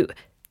 root,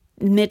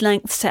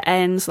 mid-lengths to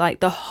ends, like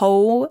the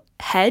whole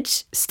head.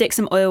 Stick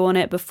some oil on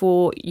it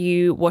before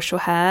you wash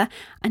your hair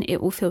and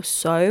it will feel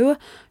so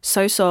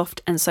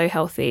soft and so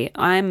healthy.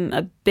 I'm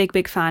a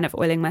big fan of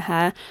oiling my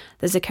hair.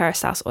 There's a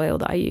Kerastase oil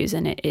that I use,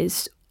 and it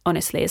is,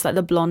 honestly, it's like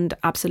the Blonde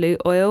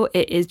Absolute oil.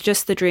 It is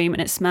just the dream,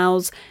 and it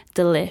smells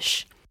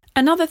delish.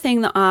 Another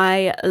thing that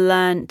I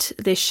learnt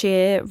this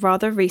year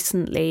rather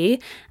recently,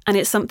 and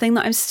it's something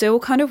that I'm still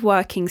kind of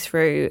working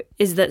through,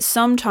 is that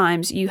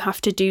sometimes you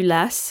have to do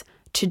less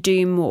to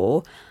do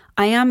more.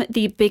 I am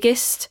the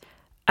biggest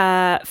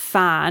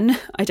fan,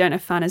 I don't know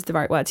if fan is the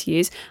right word to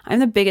use, I'm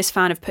the biggest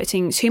fan of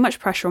putting too much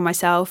pressure on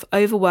myself,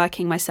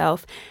 overworking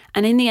myself,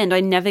 and in the end I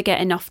never get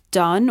enough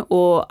done,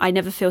 or I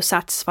never feel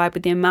satisfied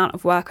with the amount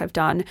of work I've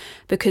done,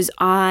 because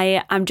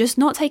I am just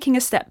not taking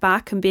a step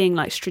back and being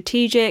like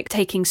strategic,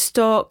 taking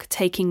stock,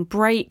 taking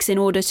breaks in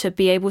order to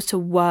be able to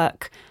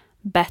work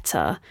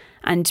better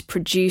and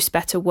produce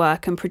better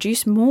work and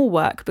produce more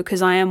work,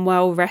 because I am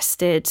well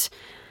rested.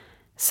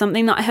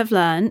 Something that I have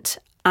learned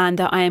and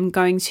that I am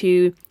going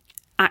to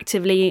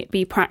actively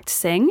be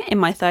practicing in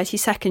my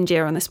 32nd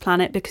year on this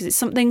planet, because it's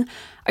something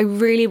I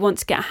really want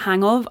to get a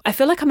hang of. I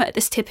feel like I'm at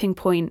this tipping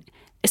point,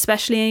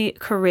 especially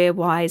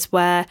career-wise,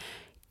 where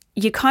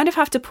you kind of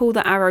have to pull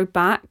the arrow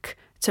back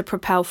to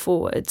propel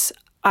forwards.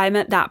 I'm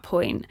at that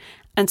point.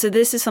 And so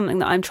this is something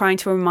that I'm trying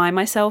to remind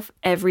myself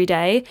every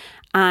day.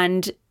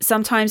 And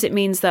sometimes it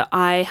means that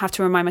I have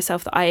to remind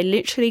myself that I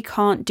literally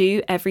can't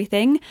do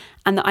everything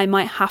and that I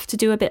might have to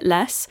do a bit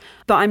less.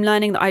 But I'm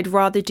learning that I'd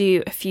rather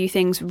do a few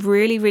things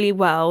really, really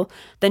well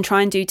than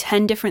try and do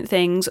 10 different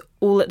things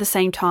all at the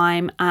same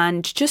time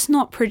and just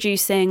not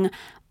producing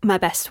my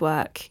best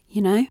work,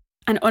 you know?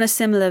 And on a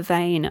similar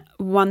vein,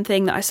 one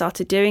thing that I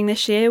started doing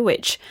this year,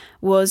 which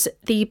was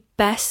the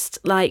best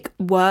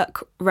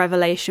work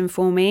revelation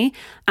for me,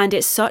 and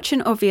it's such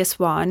an obvious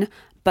one,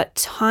 but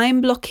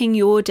time blocking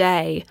your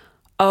day.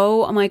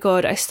 Oh my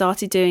God, I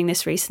started doing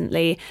this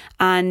recently.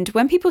 And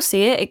when people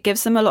see it, it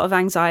gives them a lot of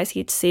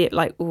anxiety to see it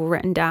all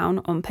written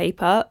down on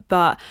paper.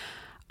 But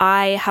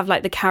I have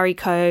the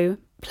Carico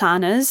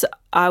planners.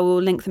 I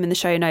will link them in the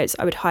show notes.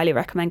 I would highly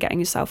recommend getting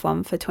yourself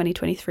one for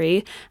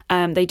 2023.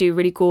 They do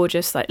really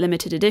gorgeous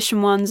limited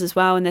edition ones as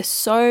well, and they're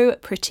so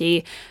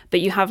pretty.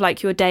 But you have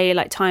your day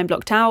time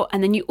blocked out,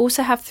 and then you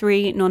also have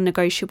 3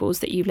 non-negotiables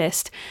that you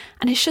list,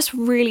 and it's just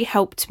really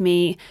helped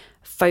me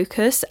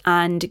focus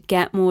and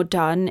get more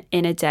done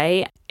in a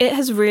day. It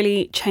has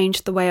really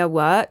changed the way I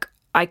work.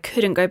 I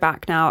couldn't go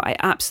back now. I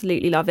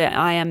absolutely love it.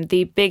 I am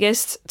the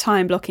biggest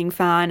time blocking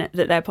fan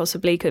that there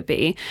possibly could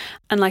be.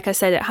 And like I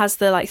said, it has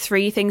the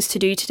 3 things to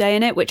do today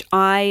in it, which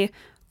I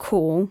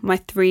call my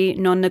 3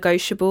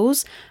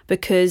 non-negotiables,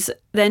 because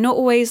they're not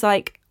always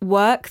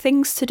work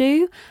things to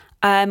do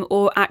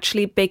or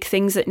actually big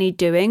things that need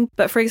doing.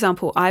 But for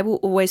example, I will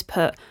always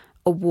put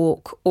a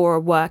walk or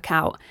a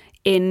workout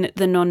in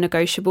the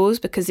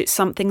non-negotiables, because it's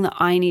something that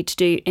I need to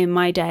do in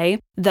my day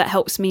that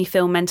helps me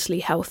feel mentally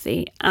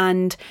healthy.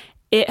 And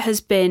it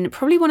has been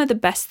probably one of the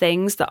best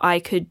things that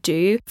I could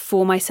do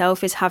for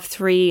myself, is have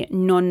 3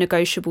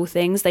 non-negotiable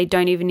things. They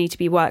don't even need to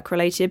be work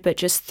related, but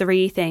just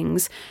 3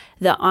 things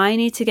that I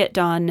need to get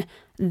done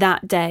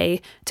that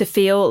day to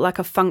feel like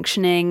a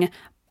functioning,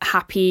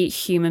 happy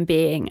human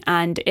being.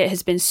 And it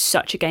has been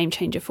such a game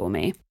changer for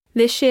me.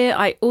 This year,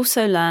 I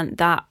also learned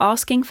that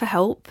asking for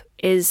help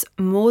is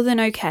more than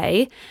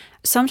okay.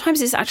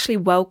 Sometimes it's actually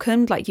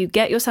welcomed. You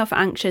get yourself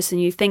anxious and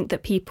you think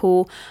that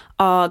people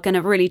are going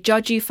to really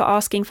judge you for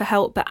asking for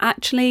help, but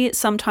actually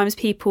sometimes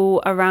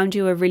people around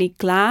you are really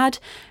glad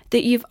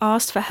that you've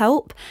asked for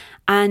help.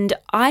 And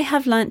I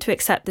have learned to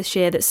accept this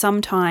year that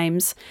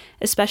sometimes,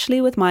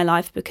 especially with my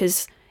life,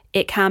 because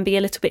it can be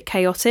a little bit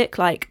chaotic,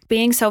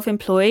 being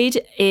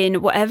self-employed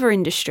in whatever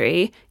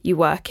industry you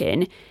work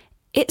in,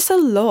 it's a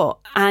lot,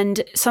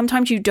 and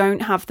sometimes you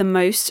don't have the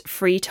most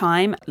free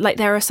time.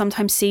 There are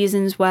sometimes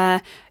seasons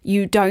where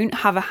you don't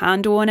have a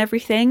handle on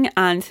everything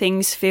and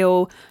things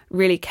feel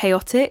really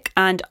chaotic.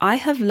 And I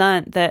have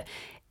learned that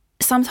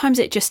sometimes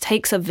it just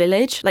takes a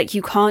village.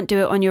 You can't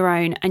do it on your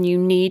own and you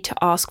need to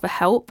ask for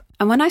help.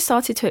 And when I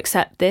started to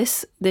accept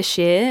this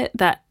year,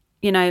 that,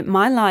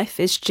 my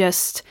life is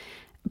just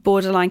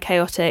borderline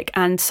chaotic,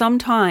 and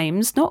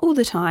sometimes, not all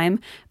the time,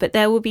 but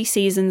there will be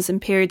seasons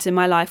and periods in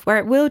my life where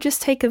it will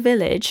just take a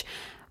village.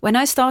 When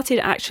I started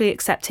actually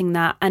accepting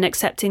that and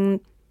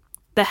accepting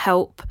the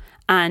help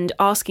and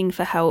asking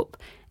for help,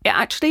 it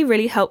actually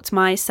really helped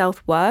my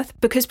self-worth,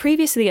 because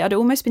previously I'd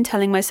almost been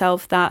telling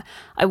myself that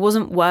I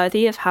wasn't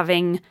worthy of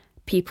having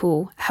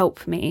people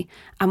help me.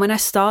 And when I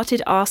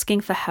started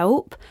asking for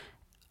help,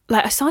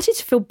 I started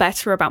to feel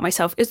better about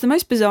myself. It's the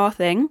most bizarre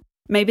thing.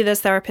 Maybe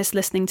there's therapists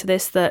listening to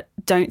this that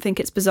don't think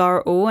it's bizarre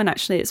at all, and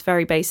actually it's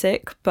very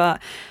basic, but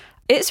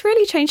it's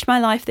really changed my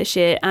life this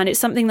year, and it's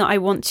something that I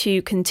want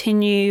to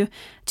continue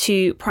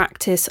to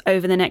practice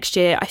over the next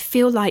year. I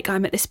feel like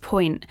I'm at this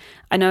point.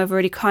 I know I've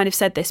already kind of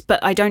said this,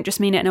 but I don't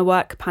just mean it in a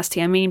work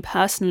capacity, I mean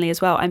personally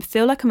as well. I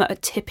feel like I'm at a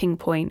tipping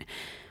point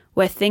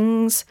where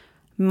things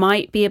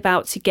might be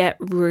about to get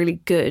really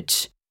good.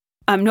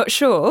 I'm not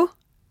sure.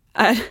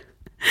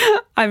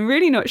 I'm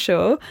really not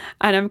sure,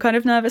 and I'm kind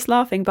of nervous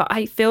laughing, but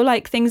I feel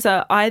like things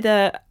are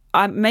either,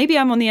 maybe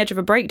I'm on the edge of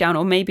a breakdown,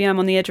 or maybe I'm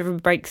on the edge of a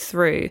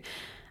breakthrough,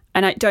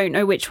 and I don't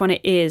know which one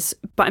it is,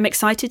 but I'm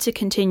excited to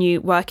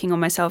continue working on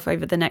myself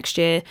over the next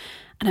year,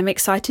 and I'm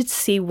excited to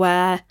see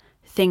where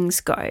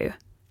things go.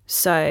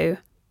 So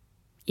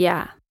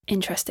yeah,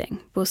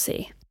 interesting. We'll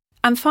see.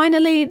 And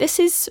finally, this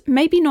is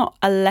maybe not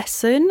a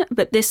lesson,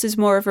 but this is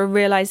more of a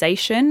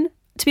realization.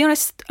 To be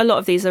honest, a lot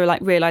of these are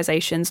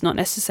realizations, not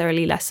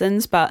necessarily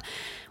lessons, but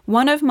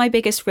one of my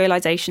biggest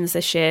realizations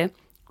this year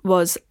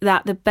was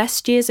that the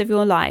best years of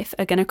your life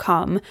are going to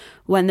come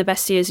when the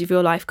best years of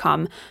your life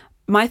come.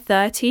 My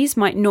 30s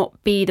might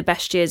not be the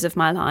best years of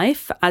my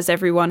life, as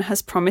everyone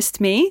has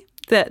promised me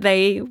that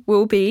they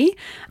will be.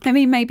 I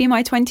mean, maybe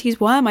my 20s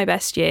were my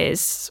best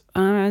years.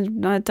 I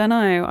don't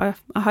know.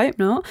 I hope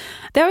not.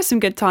 There were some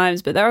good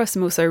times, but there are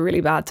some also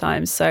really bad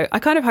times. So I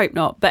kind of hope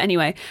not. But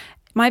anyway,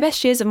 my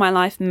best years of my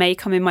life may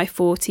come in my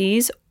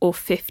 40s or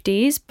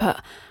 50s.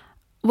 But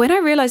when I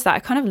realised that, I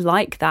kind of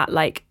like that.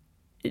 Like,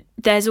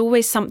 there's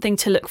always something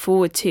to look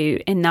forward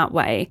to in that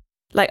way.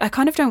 Like, I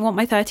kind of don't want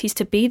my 30s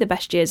to be the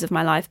best years of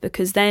my life,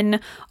 because then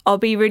I'll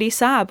be really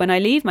sad when I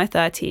leave my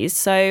 30s.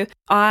 So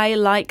I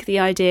like the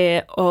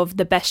idea of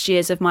the best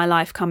years of my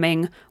life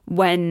coming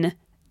when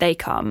they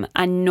come,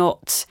 and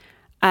not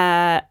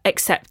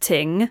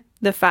accepting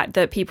the fact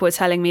that people are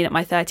telling me that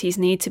my 30s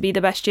need to be the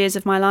best years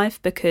of my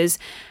life, because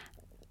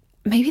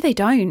maybe they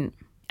don't.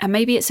 And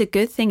maybe it's a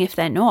good thing if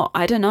they're not.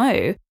 I don't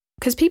know.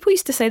 Because people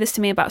used to say this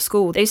to me about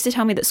school. They used to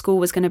tell me that school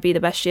was going to be the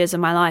best years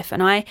of my life.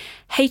 And I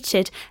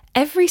hated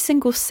every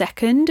single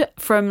second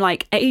from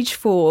like age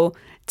 4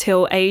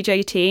 till age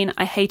 18.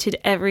 I hated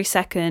every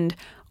second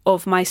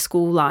of my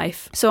school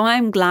life. So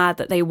I'm glad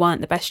that they weren't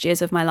the best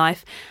years of my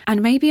life.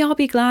 And maybe I'll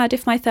be glad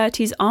if my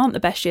 30s aren't the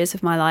best years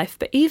of my life.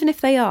 But even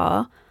if they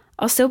are,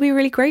 I'll still be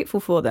really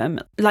grateful for them.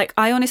 Like,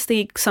 I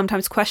honestly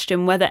sometimes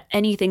question whether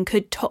anything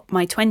could top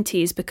my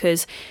 20s,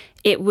 because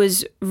it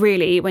was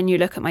really, when you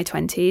look at my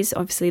 20s,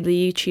 obviously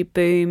the YouTube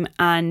boom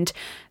and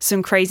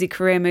some crazy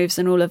career moves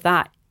and all of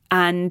that,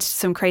 and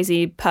some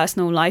crazy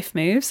personal life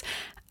moves,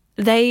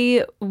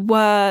 they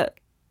were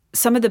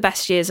some of the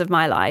best years of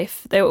my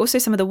life. They were also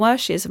some of the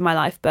worst years of my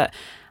life, but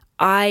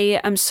I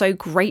am so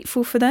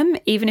grateful for them.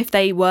 Even if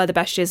they were the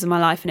best years of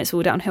my life and it's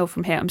all downhill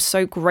from here, I'm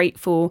so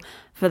grateful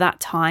for that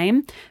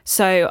time.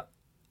 So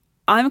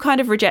I'm kind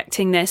of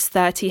rejecting this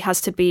 30 has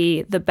to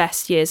be the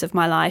best years of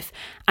my life.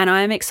 And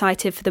I am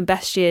excited for the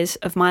best years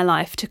of my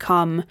life to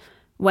come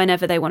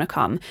whenever they want to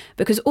come.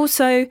 Because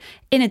also,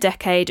 in a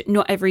decade,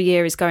 not every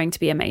year is going to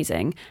be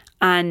amazing.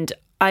 And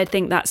I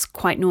think that's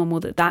quite normal,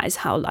 that is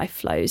how life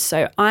flows.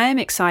 So I am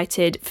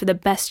excited for the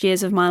best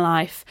years of my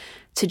life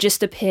to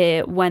just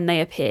appear when they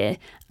appear,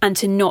 and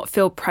to not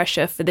feel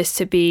pressure for this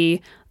to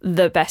be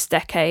the best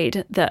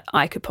decade that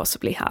I could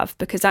possibly have,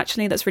 because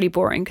actually that's really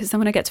boring, because then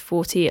when I get to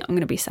 40, I'm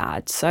going to be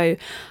sad. So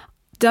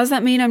does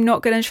that mean I'm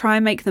not going to try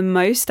and make the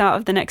most out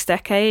of the next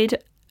decade?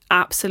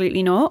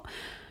 Absolutely not.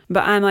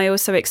 But am I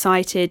also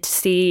excited to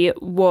see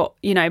what,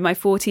 my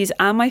 40s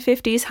and my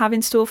 50s have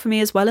in store for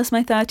me, as well as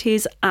my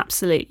 30s?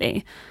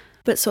 Absolutely.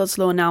 But sod's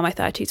law, now my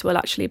 30s will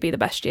actually be the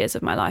best years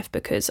of my life,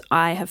 because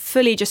I have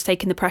fully just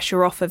taken the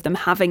pressure off of them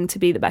having to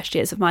be the best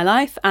years of my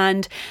life.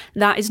 And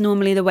that is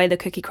normally the way the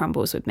cookie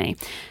crumbles with me.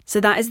 So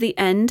that is the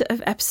end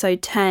of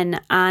episode 10.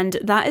 And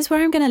that is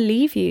where I'm going to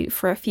leave you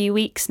for a few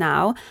weeks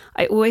now.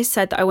 I always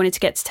said that I wanted to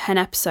get to 10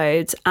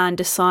 episodes and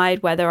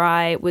decide whether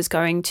I was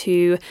going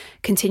to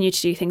continue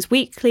to do things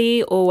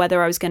weekly or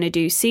whether I was going to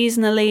do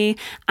seasonally.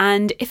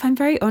 And if I'm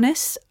very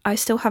honest, I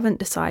still haven't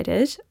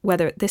decided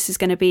whether this is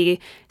going to be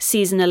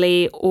seasonally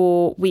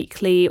or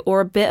weekly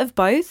or a bit of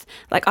both.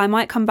 Like, I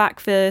might come back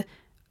for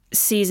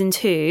season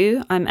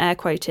 2, I'm air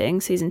quoting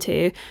season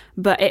 2,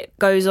 but it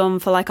goes on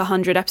for like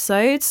 100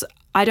 episodes.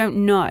 I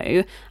don't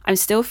know. I'm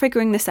still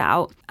figuring this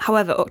out.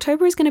 However,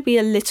 October is going to be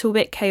a little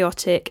bit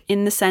chaotic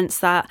in the sense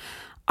that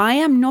I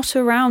am not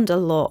around a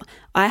lot.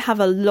 I have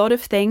a lot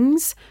of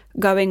things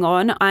going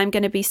on. I'm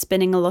going to be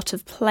spinning a lot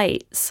of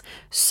plates.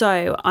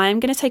 So I'm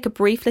going to take a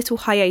brief little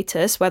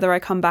hiatus. Whether I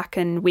come back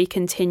and we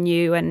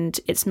continue and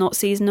it's not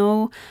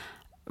seasonal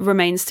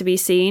remains to be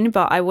seen.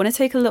 But I want to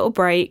take a little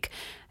break,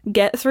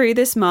 get through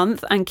this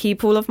month and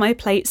keep all of my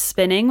plates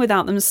spinning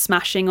without them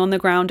smashing on the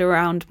ground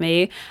around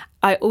me.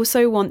 I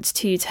also want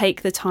to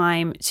take the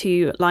time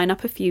to line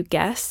up a few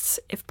guests,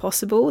 if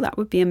possible. That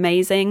would be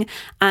amazing.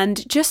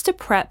 And just to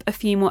prep a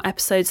few more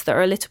episodes that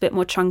are a little bit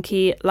more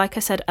chunky. Like I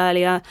said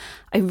earlier,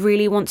 I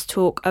really want to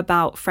talk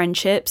about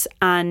friendships,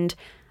 and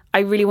I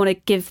really want to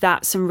give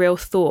that some real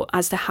thought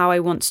as to how I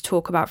want to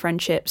talk about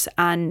friendships,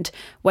 and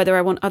whether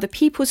I want other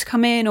people to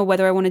come in or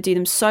whether I want to do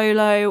them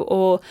solo,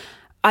 or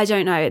I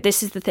don't know.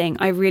 This is the thing.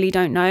 I really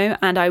don't know.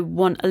 And I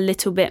want a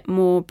little bit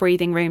more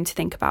breathing room to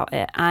think about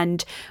it.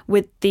 And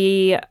with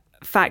the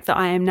fact that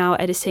I am now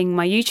editing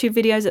my YouTube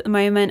videos at the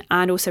moment,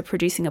 and also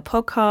producing a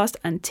podcast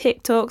and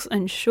TikToks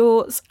and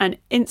shorts and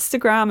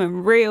Instagram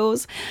and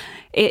reels,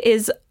 it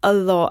is a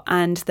lot,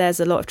 and there's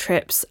a lot of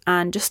trips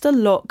and just a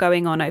lot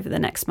going on over the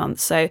next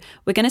month. So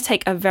we're going to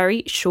take a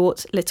very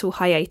short little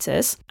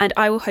hiatus, and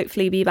I will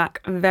hopefully be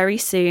back very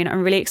soon.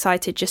 I'm really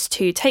excited just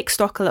to take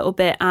stock a little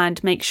bit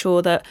and make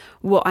sure that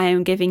what I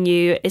am giving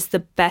you is the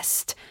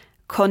best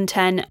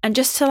content, and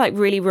just to like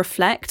really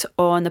reflect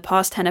on the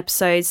past 10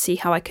 episodes, see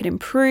how I could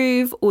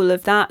improve all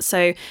of that.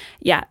 So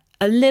yeah,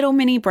 a little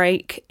mini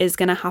break is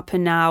going to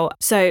happen now.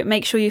 So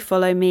make sure you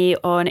follow me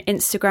on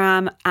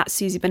Instagram at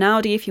Susie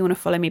Benaldi if you want to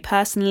follow me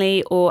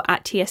personally, or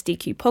at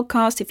TSDQ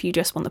Podcast if you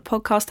just want the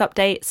podcast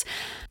updates.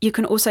 You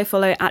can also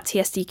follow at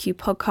TSDQ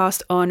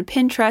Podcast on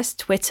Pinterest,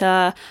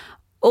 Twitter,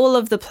 all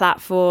of the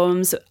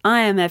platforms.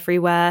 I am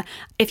everywhere.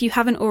 If you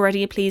haven't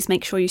already, please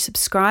make sure you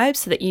subscribe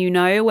so that you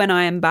know when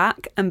I am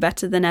back and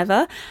better than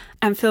ever.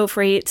 And feel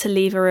free to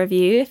leave a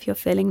review if you're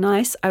feeling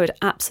nice. I would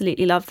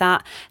absolutely love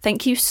that.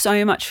 Thank you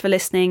so much for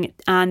listening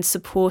and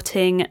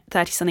supporting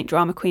 30-something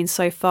Drama Queen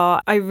so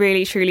far. I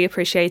really, truly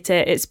appreciate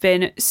it. It's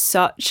been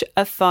such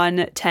a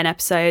fun 10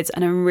 episodes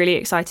and I'm really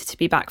excited to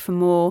be back for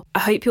more. I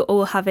hope you're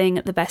all having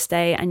the best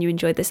day and you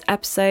enjoyed this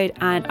episode,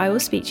 and I will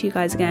speak to you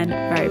guys again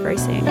very, very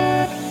soon.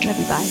 Love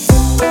you, bye.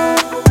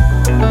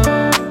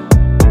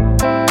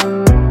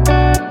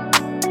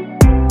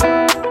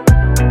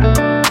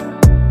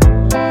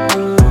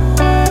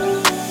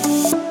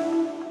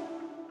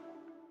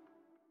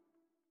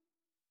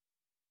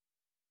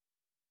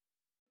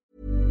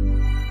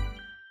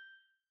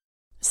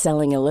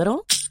 Selling a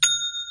little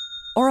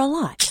or a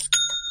lot?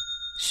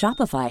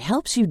 Shopify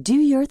helps you do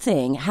your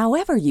thing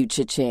however you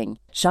cha-ching.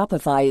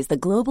 Shopify is the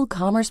global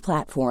commerce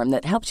platform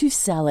that helps you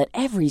sell at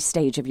every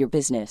stage of your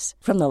business.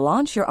 From the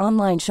launch your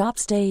online shop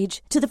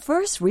stage to the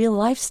first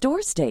real-life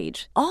store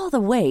stage, all the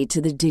way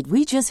to the did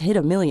we just hit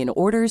a million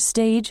orders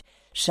stage.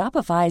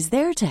 Shopify is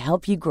there to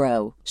help you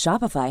grow.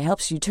 Shopify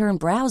helps you turn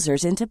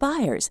browsers into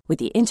buyers with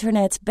the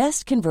internet's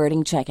best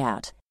converting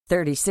checkout.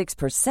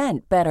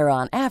 36% better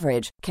on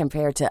average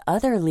compared to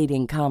other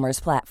leading commerce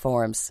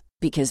platforms.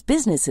 Because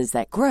businesses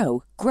that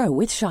grow, grow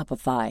with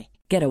Shopify.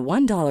 Get a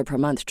 $1 per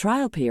month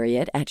trial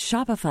period at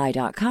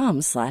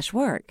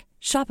shopify.com/work.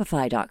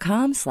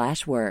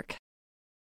 Shopify.com/work.